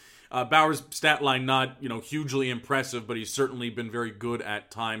Washington. Bowers' stat line not hugely impressive, but he's certainly been very good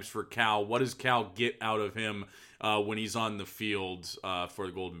at times for Cal. What does Cal get out of him when he's on the field for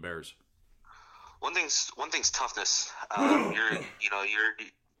the Golden Bears? One thing's toughness.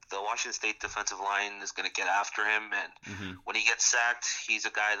 The Washington State defensive line is going to get after him, and when he gets sacked, he's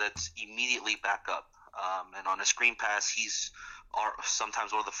a guy that's immediately back up. And on a screen pass, he's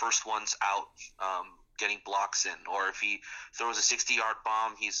sometimes one of the first ones out, getting blocks in. Or if he throws a 60-yard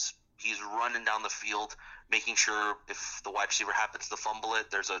bomb, he's running down the field, making sure if the wide receiver happens to fumble it,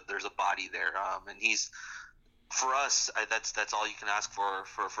 there's a body there. And he's, for us, that's all you can ask for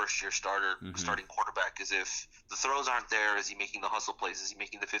a first-year starting quarterback, is if the throws aren't there, is he making the hustle plays? Is he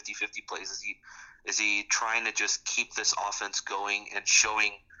making the 50-50 plays? Is he trying to just keep this offense going and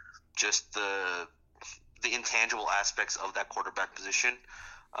showing just the intangible aspects of that quarterback position,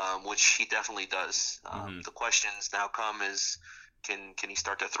 which he definitely does. The questions now come is, can he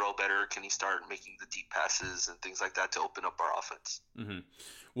start to throw better? Can he start making the deep passes and things like that to open up our offense?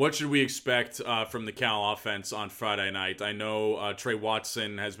 What should we expect from the Cal offense on Friday night? I know Trey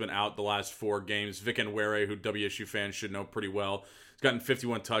Watson has been out the last 4 games. Vic Nwere, who WSU fans should know pretty well, has gotten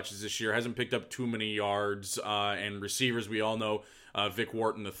 51 touches this year, hasn't picked up too many yards, and receivers, we all know Vic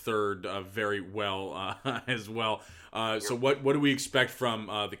Wharton III very well as well. So what do we expect from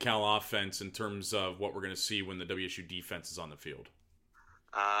the Cal offense in terms of what we're going to see when the WSU defense is on the field?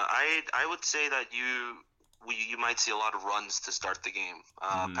 I would say that you might see a lot of runs to start the game.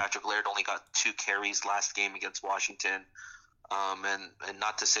 Patrick Laird only got 2 carries last game against Washington, and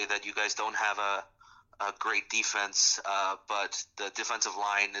not to say that you guys don't have a great defense, but the defensive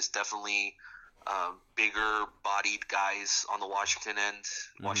line is definitely bigger bodied guys on the Washington end,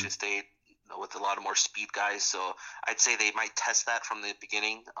 Washington State, with a lot of more speed guys. So I'd say they might test that from the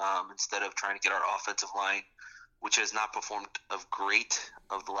beginning, instead of trying to get our offensive line, which has not performed great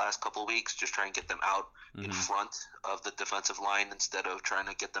of the last couple of weeks, just try and get them out in front of the defensive line instead of trying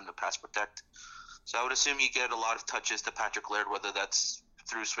to get them to pass protect. So I would assume you get a lot of touches to Patrick Laird, whether that's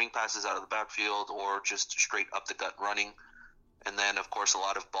through swing passes out of the backfield or just straight up the gut running. And then, of course, a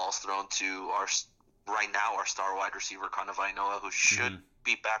lot of balls thrown to our star wide receiver, Kana Vainoa, who should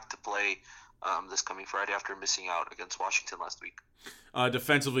be back to play this coming Friday after missing out against Washington last week.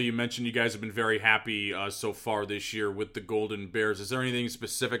 Defensively, you mentioned you guys have been very happy so far this year with the Golden Bears. Is there anything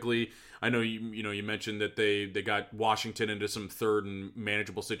specifically? I know you mentioned that they got Washington into some third and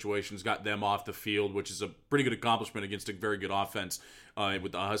manageable situations, got them off the field, which is a pretty good accomplishment against a very good offense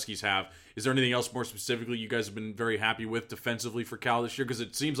with the Huskies have. Is there anything else more specifically you guys have been very happy with defensively for Cal this year? Because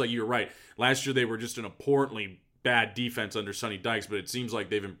it seems like you're right. Last year they were just an abhorrently bad defense under Sonny Dykes, but it seems like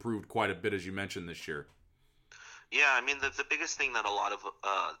they've improved quite a bit, as you mentioned, this year. Yeah, I mean, the biggest thing that a lot of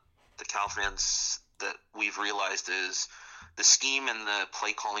the Cal fans that we've realized is the scheme and the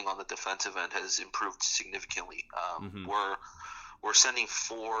play calling on the defensive end has improved significantly. we're sending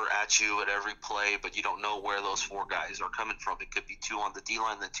 4 at you at every play, but you don't know where those 4 guys are coming from. It could be 2 on the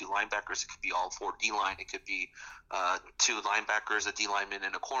D-line, then 2 linebackers. It could be all 4 D-line. It could be 2 linebackers, a D-lineman,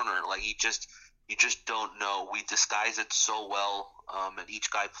 and a corner. Like, you just don't know. We disguise it so well, and each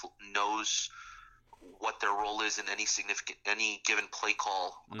guy knows what their role is in any given play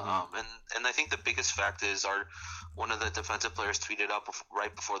call. And I think the biggest fact is one of the defensive players tweeted out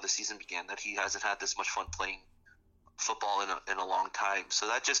right before the season began that he hasn't had this much fun playing football in a long time. So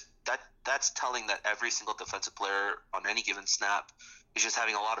that's telling that every single defensive player on any given snap is just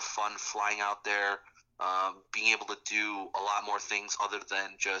having a lot of fun flying out there, being able to do a lot more things other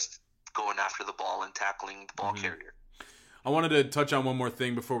than just going after the ball and tackling the ball carrier. I wanted to touch on one more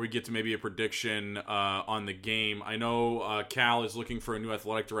thing before we get to maybe a prediction on the game. I know Cal is looking for a new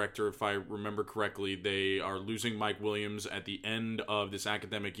athletic director. If I remember correctly, they are losing Mike Williams at the end of this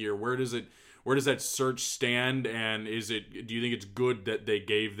academic year. Where does that search stand? And do you think it's good that they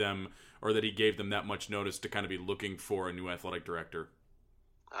gave them, or that he gave them, that much notice to kind of be looking for a new athletic director?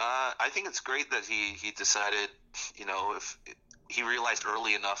 I think it's great that he decided, if he realized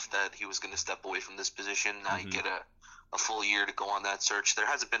early enough that he was going to step away from this position. Now you get a full year to go on that search. There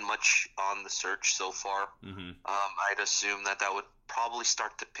hasn't been much on the search so far. I'd assume that would probably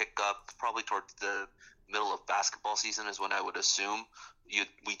start to pick up probably towards the middle of basketball season is when I would assume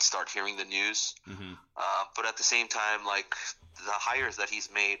we'd start hearing the news. But at the same time, like, the hires that he's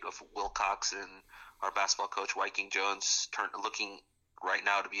made of Wilcox and our basketball coach Viking Jones looking right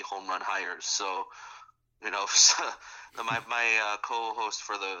now to be home run hires. So, my co-host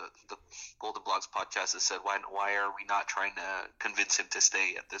for the Golden Blogs podcast has said, why are we not trying to convince him to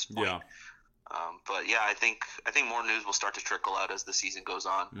stay at this point? But yeah, I think more news will start to trickle out as the season goes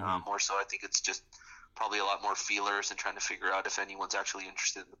on. More so, I think it's just probably a lot more feelers and trying to figure out if anyone's actually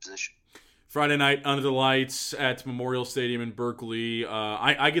interested in the position. Friday night under the lights at Memorial Stadium in Berkeley.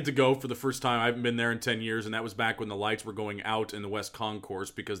 I get to go for the first time. I haven't been there in 10 years, and that was back when the lights were going out in the West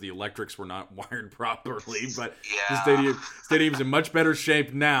Concourse because the electrics were not wired properly. But the stadium's in much better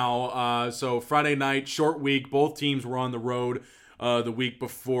shape now. So Friday night, short week. Both teams were on the road the week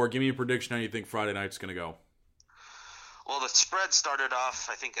before. Give me a prediction how you think Friday night's going to go. Well, the spread started off,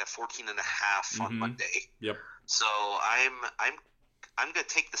 I think, at 14.5 on Monday. Yep. So I'm going to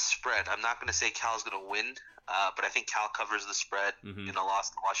take the spread. I'm not going to say Cal's going to win, but I think Cal covers the spread in a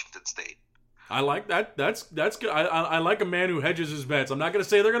loss to Washington State. I like that. That's good. I like a man who hedges his bets. I'm not going to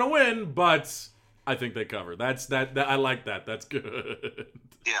say they're going to win, but I think they cover. That I like that. That's good.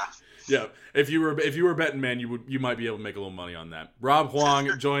 Yeah. Yeah. If you were a betting man, you might be able to make a little money on that. Rob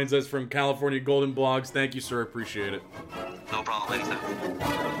Hwang joins us from California Golden Blogs. Thank you, sir. Appreciate it. No problem.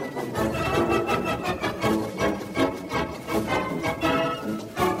 Anytime.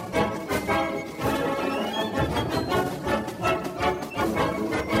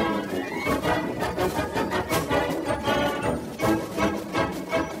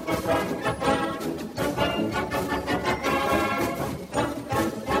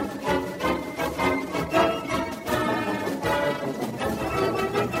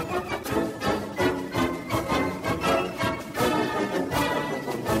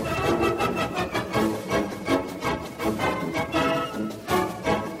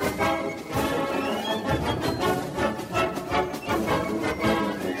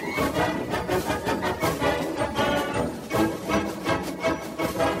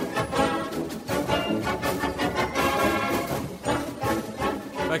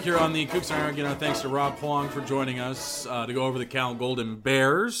 Back here on the Cougs and Iron, thanks to Rob Hwang for joining us to go over the Cal Golden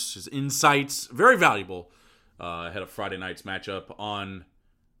Bears. His insights, very valuable, ahead of Friday night's matchup on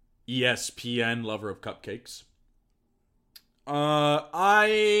ESPN, lover of cupcakes.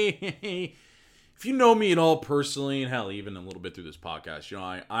 If you know me at all personally, and hell, even a little bit through this podcast,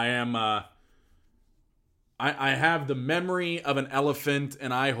 I have the memory of an elephant,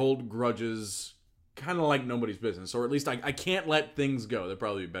 and I hold grudges kind of like nobody's business, or at least I can't let things go. That'd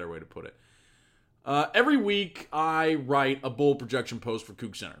probably be a better way to put it. Every week, I write a bold projection post for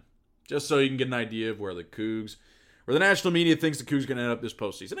Cougs Center, just so you can get an idea of where the national media thinks the Cougs are going to end up this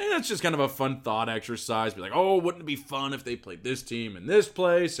postseason. And that's just kind of a fun thought exercise. Be like, oh, wouldn't it be fun if they played this team in this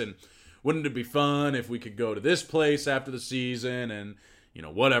place? And wouldn't it be fun if we could go to this place after the season? And,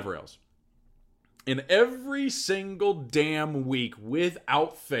 whatever else. And every single damn week,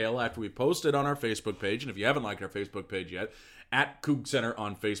 without fail, after we post it on our Facebook page, and if you haven't liked our Facebook page yet, at Cougs Center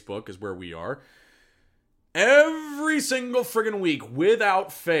on Facebook is where we are. Every single friggin' week,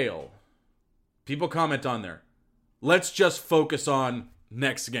 without fail, people comment on there. Let's just focus on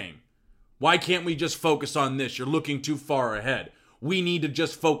next game. Why can't we just focus on this? You're looking too far ahead. We need to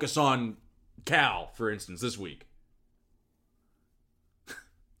just focus on Cal, for instance, this week.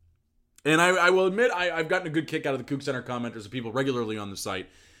 And I will admit, I've gotten a good kick out of the Kook Center commenters and people regularly on the site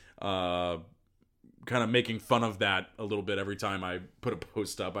kind of making fun of that a little bit every time I put a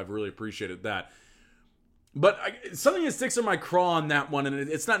post up. I've really appreciated that. But something that sticks in my craw on that one, and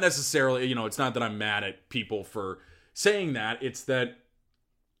it's not necessarily, it's not that I'm mad at people for saying that. It's that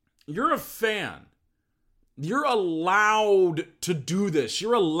you're a fan. You're allowed to do this.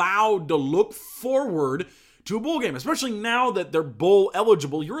 You're allowed to look forward to a bowl game, especially now that they're bowl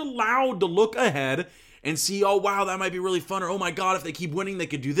eligible. You're allowed to look ahead and see, oh, wow, that might be really fun, or oh my God, if they keep winning, they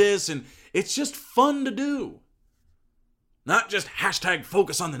could do this, and it's just fun to do. Not just hashtag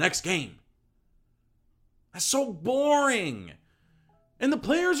focus on the next game. That's so boring. And the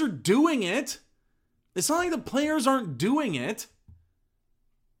players are doing it. It's not like the players aren't doing it.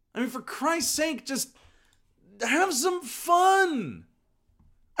 I mean, for Christ's sake, just have some fun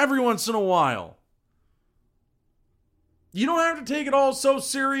every once in a while. You don't have to take it all so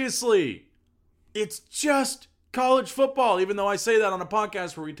seriously. It's just college football, even though I say that on a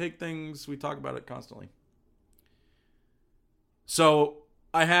podcast where we talk about it constantly. So,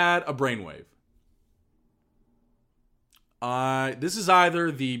 I had a brainwave. This is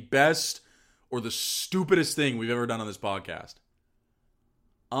either the best or the stupidest thing we've ever done on this podcast.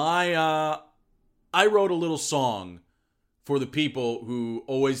 I wrote a little song for the people who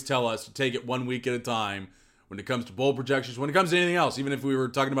always tell us to take it 1 week at a time when it comes to bowl projections, when it comes to anything else, even if we were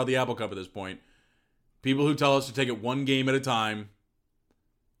talking about the Apple Cup at this point. People who tell us to take it one game at a time.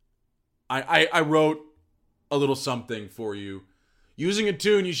 I wrote a little something for you using a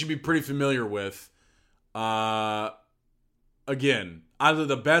tune you should be pretty familiar with. Again, either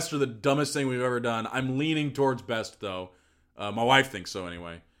the best or the dumbest thing we've ever done. I'm leaning towards best, though. My wife thinks so,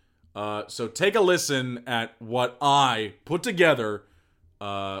 anyway. So take a listen at what I put together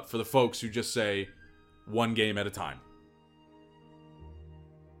for the folks who just say one game at a time.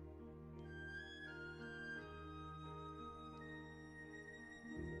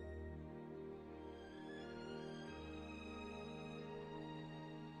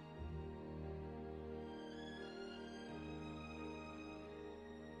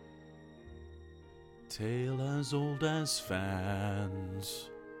 Tale as old as fans.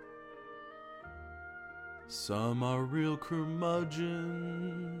 Some are real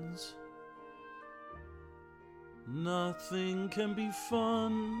curmudgeons. Nothing can be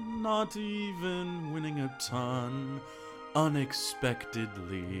fun, not even winning a ton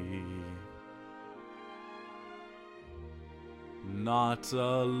unexpectedly. Not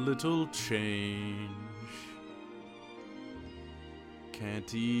a little change.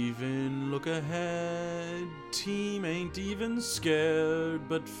 Can't even look ahead, team ain't even scared,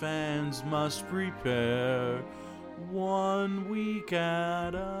 but fans must prepare 1 week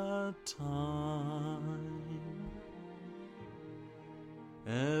at a time.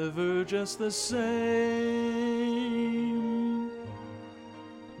 Ever just the same?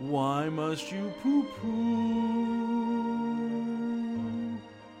 Why must you poo-poo?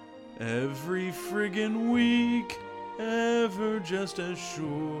 Every friggin' week, ever just as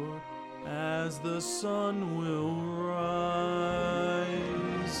sure as the sun will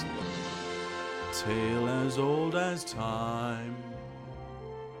rise. Tale as old as time.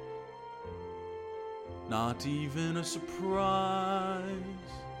 Not even a surprise.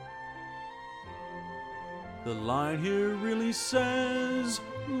 The line here really says,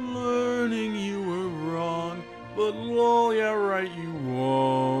 learning you were wrong, but lol, yeah right, you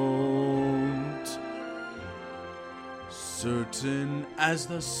won't. Certain as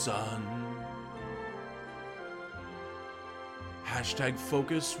the sun. Hashtag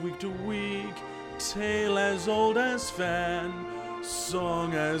focus week to week. Tale as old as fan.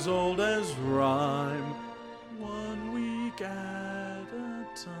 Song as old as rhyme. 1 week at a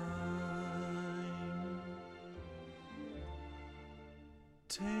time.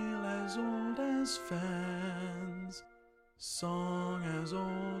 Tale as old as fans. Song as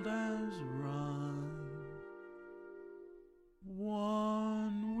old as rhyme.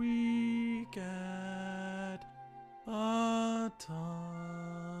 1 week at a time.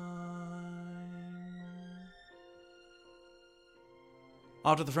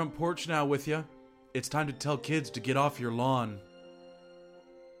 Out to the front porch now with you. It's time to tell kids to get off your lawn.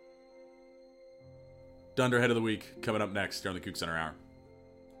 Dunderhead of the Week coming up next here on the Kook Center Hour.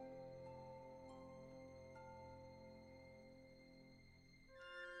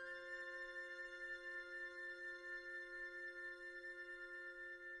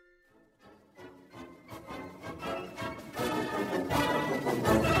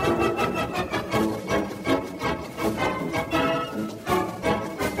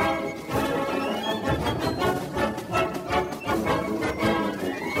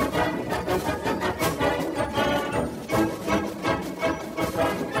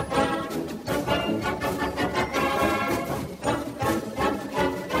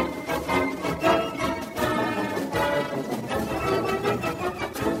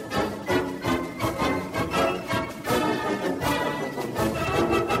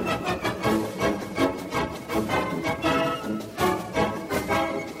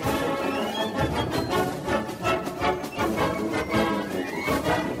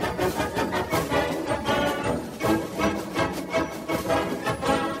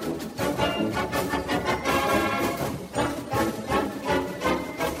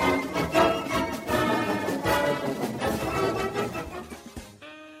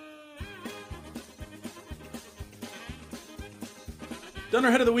 Done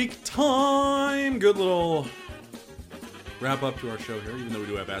our head of the week time. Good little wrap up to our show here, even though we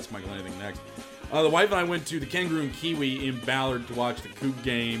do have Ask Michael Anything next. The wife and I went to the Kangaroo and Kiwi in Ballard to watch the Coug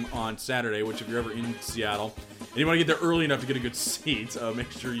game on Saturday, which if you're ever in Seattle and you want to get there early enough to get a good seat,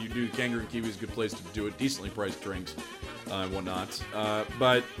 make sure you do. The Kangaroo and Kiwi is a good place to do it. Decently priced drinks and whatnot.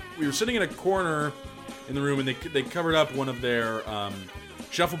 But we were sitting in a corner in the room, and they covered up one of their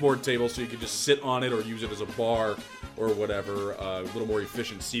shuffleboard tables so you could just sit on it or use it as a bar or whatever, a little more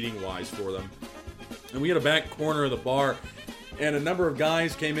efficient seating-wise for them. And we had a back corner of the bar, and a number of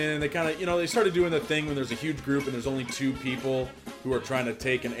guys came in, and they kind of, they started doing the thing when there's a huge group and there's only two people who are trying to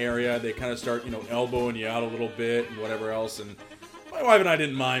take an area. They kind of start, elbowing you out a little bit and whatever else. And my wife and I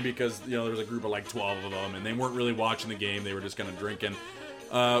didn't mind because, there was a group of like 12 of them, and they weren't really watching the game. They were just kind of drinking.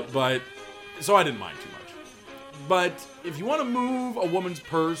 So I didn't mind too much. But if you want to move a woman's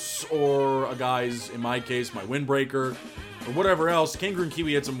purse or a guy's, in my case, my windbreaker, or whatever else, Kangaroo and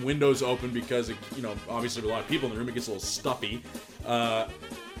Kiwi had some windows open because, obviously with a lot of people in the room, it gets a little stuffy.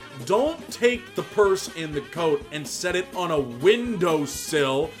 Don't take the purse and the coat and set it on a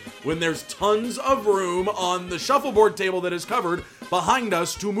windowsill when there's tons of room on the shuffleboard table that is covered behind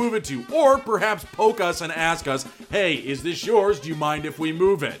us to move it to. Or perhaps poke us and ask us, hey, is this yours? Do you mind if we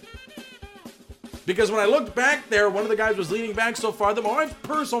move it? Because when I looked back there, one of the guys was leaning back so far that my wife's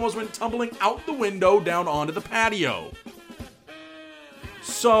purse almost went tumbling out the window down onto the patio.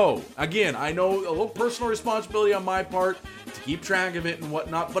 So, again, I know a little personal responsibility on my part to keep track of it and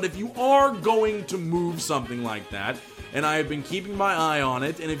whatnot, but if you are going to move something like that, and I have been keeping my eye on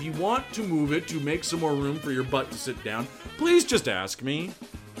it, and if you want to move it to make some more room for your butt to sit down, please just ask me.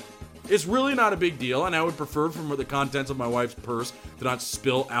 It's really not a big deal, and I would prefer for the contents of my wife's purse to not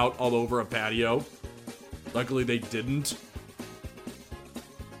spill out all over a patio. Luckily, they didn't.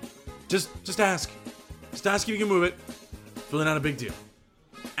 Just ask. Just ask if you can move it. It's really not a big deal.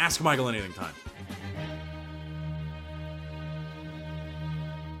 Ask Michael anything time.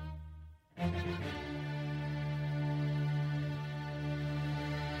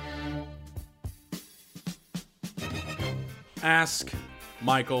 Ask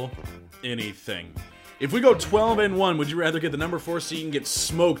Michael anything. If we go 12-1, would you rather get the number 4 seed and get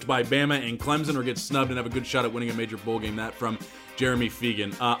smoked by Bama and Clemson, or get snubbed and have a good shot at winning a major bowl game? That from Jeremy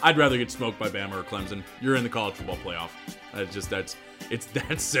Fegan. I'd rather get smoked by Bama or Clemson. You're in the college football playoff. It's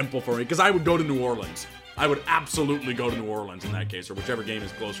that simple for me, because I would go to New Orleans. I would absolutely go to New Orleans in that case, or whichever game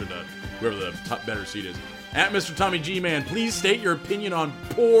is closer to whoever the better seed is. At Mr. Tommy G Man, please state your opinion on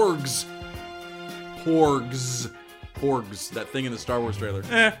Porgs. Porgs, that thing in the Star Wars trailer.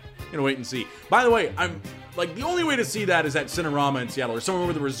 Gonna wait and see. By the way, I'm like, the only way to see that is at Cinerama in Seattle, or somewhere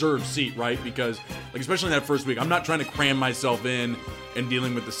with a reserved seat, right? Because, like, especially in that first week, I'm not trying to cram myself in and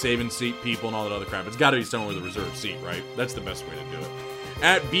dealing with the save and seat people and all that other crap. It's got to be somewhere with a reserved seat, right? That's the best way to do it.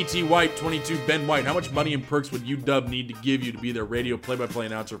 At BT White 22, Ben White, how much money and perks would UW need to give you to be their radio play-by-play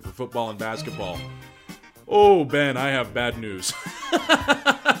announcer for football and basketball? Oh, Ben, I have bad news.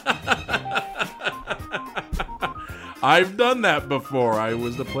 I've done that before. I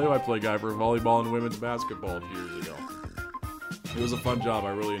was the play-by-play guy for volleyball and women's basketball years ago. It was a fun job.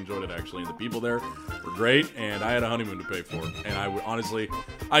 I really enjoyed it, actually. And the people there were great, and I had a honeymoon to pay for. And I would, honestly,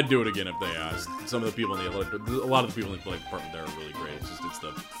 I'd do it again if they asked. Some of the people in the a lot of the people in the athletic department there are really great. It's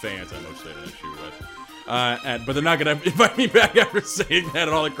the fans I mostly had an issue with. But they're not going to invite me back after saying that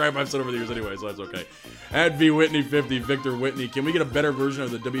and all the crap I've said over the years anyway, so that's okay. At V Whitney 50, Victor Whitney, can we get a better version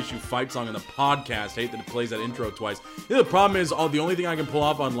of the WSU fight song in the podcast? Hate that it plays that intro twice. The problem is, the only thing I can pull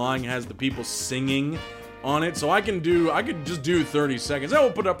off online has the people singing on it, so I could just do 30 seconds. I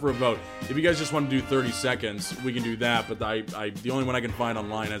will put it up for a vote. If you guys just want to do 30 seconds, we can do that, but the only one I can find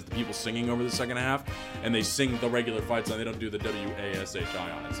online has the people singing over the second half, and they sing the regular fight song. They don't do the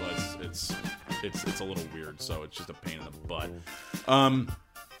WASHI on it, so it's a little weird, so it's just a pain in the butt.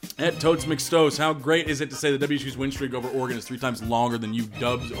 At Totes McStos, how great is it to say the WSU's win streak over Oregon is 3 times longer than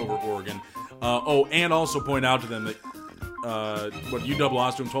UW's over Oregon? And also point out to them that UW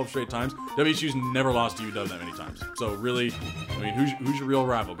lost to them 12 straight times. WSU's never lost to UW that many times. So really, I mean, who's your real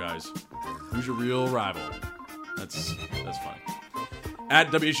rival, guys? Who's your real rival? That's fine. At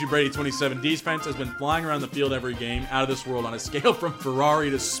WSU Brady 27, defense has been flying around the field every game, out of this world, on a scale from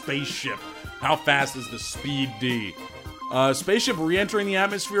Ferrari to spaceship. How fast is the speed D? Spaceship re-entering the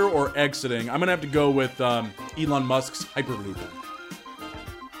atmosphere or exiting? I'm going to have to go with Elon Musk's Hyperloop.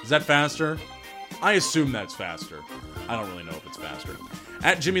 Is that faster? I assume that's faster. I don't really know if it's faster.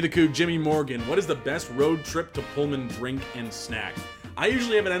 At Jimmy the Coug, Jimmy Morgan, what is the best road trip to Pullman drink and snack? I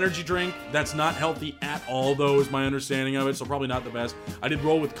usually have an energy drink. That's not healthy at all, though, is my understanding of it, so probably not the best. I did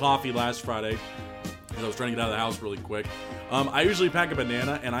roll with coffee last Friday. because I was trying to get out of the house really quick. I usually pack a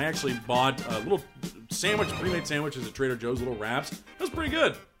banana, and I actually bought a little pre-made sandwiches at Trader Joe's, little wraps. That was pretty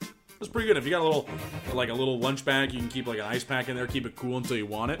good. That's pretty good. If you got a little lunch bag, you can keep like an ice pack in there, keep it cool until you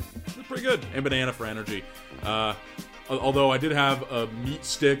want it. It's pretty good. And banana for energy. Although I did have a meat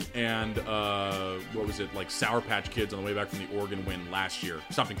stick and like Sour Patch Kids on the way back from the Oregon win last year.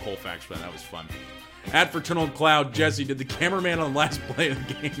 Something Colfax for that. That was fun. At Fraternal Cloud, Jesse, did the cameraman on the last play of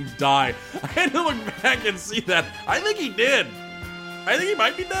the game die? I had to look back and see that. I think he did. I think he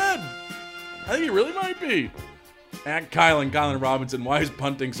might be dead. I think he really might be. At Kylan Robinson, why is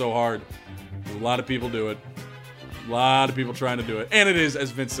punting so hard? A lot of people do it. A lot of people trying to do it. And it is, as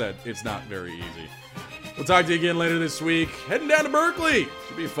Vince said, it's not very easy. We'll talk to you again later this week. Heading down to Berkeley.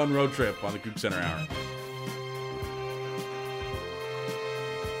 Should be a fun road trip on the Coop Center Hour.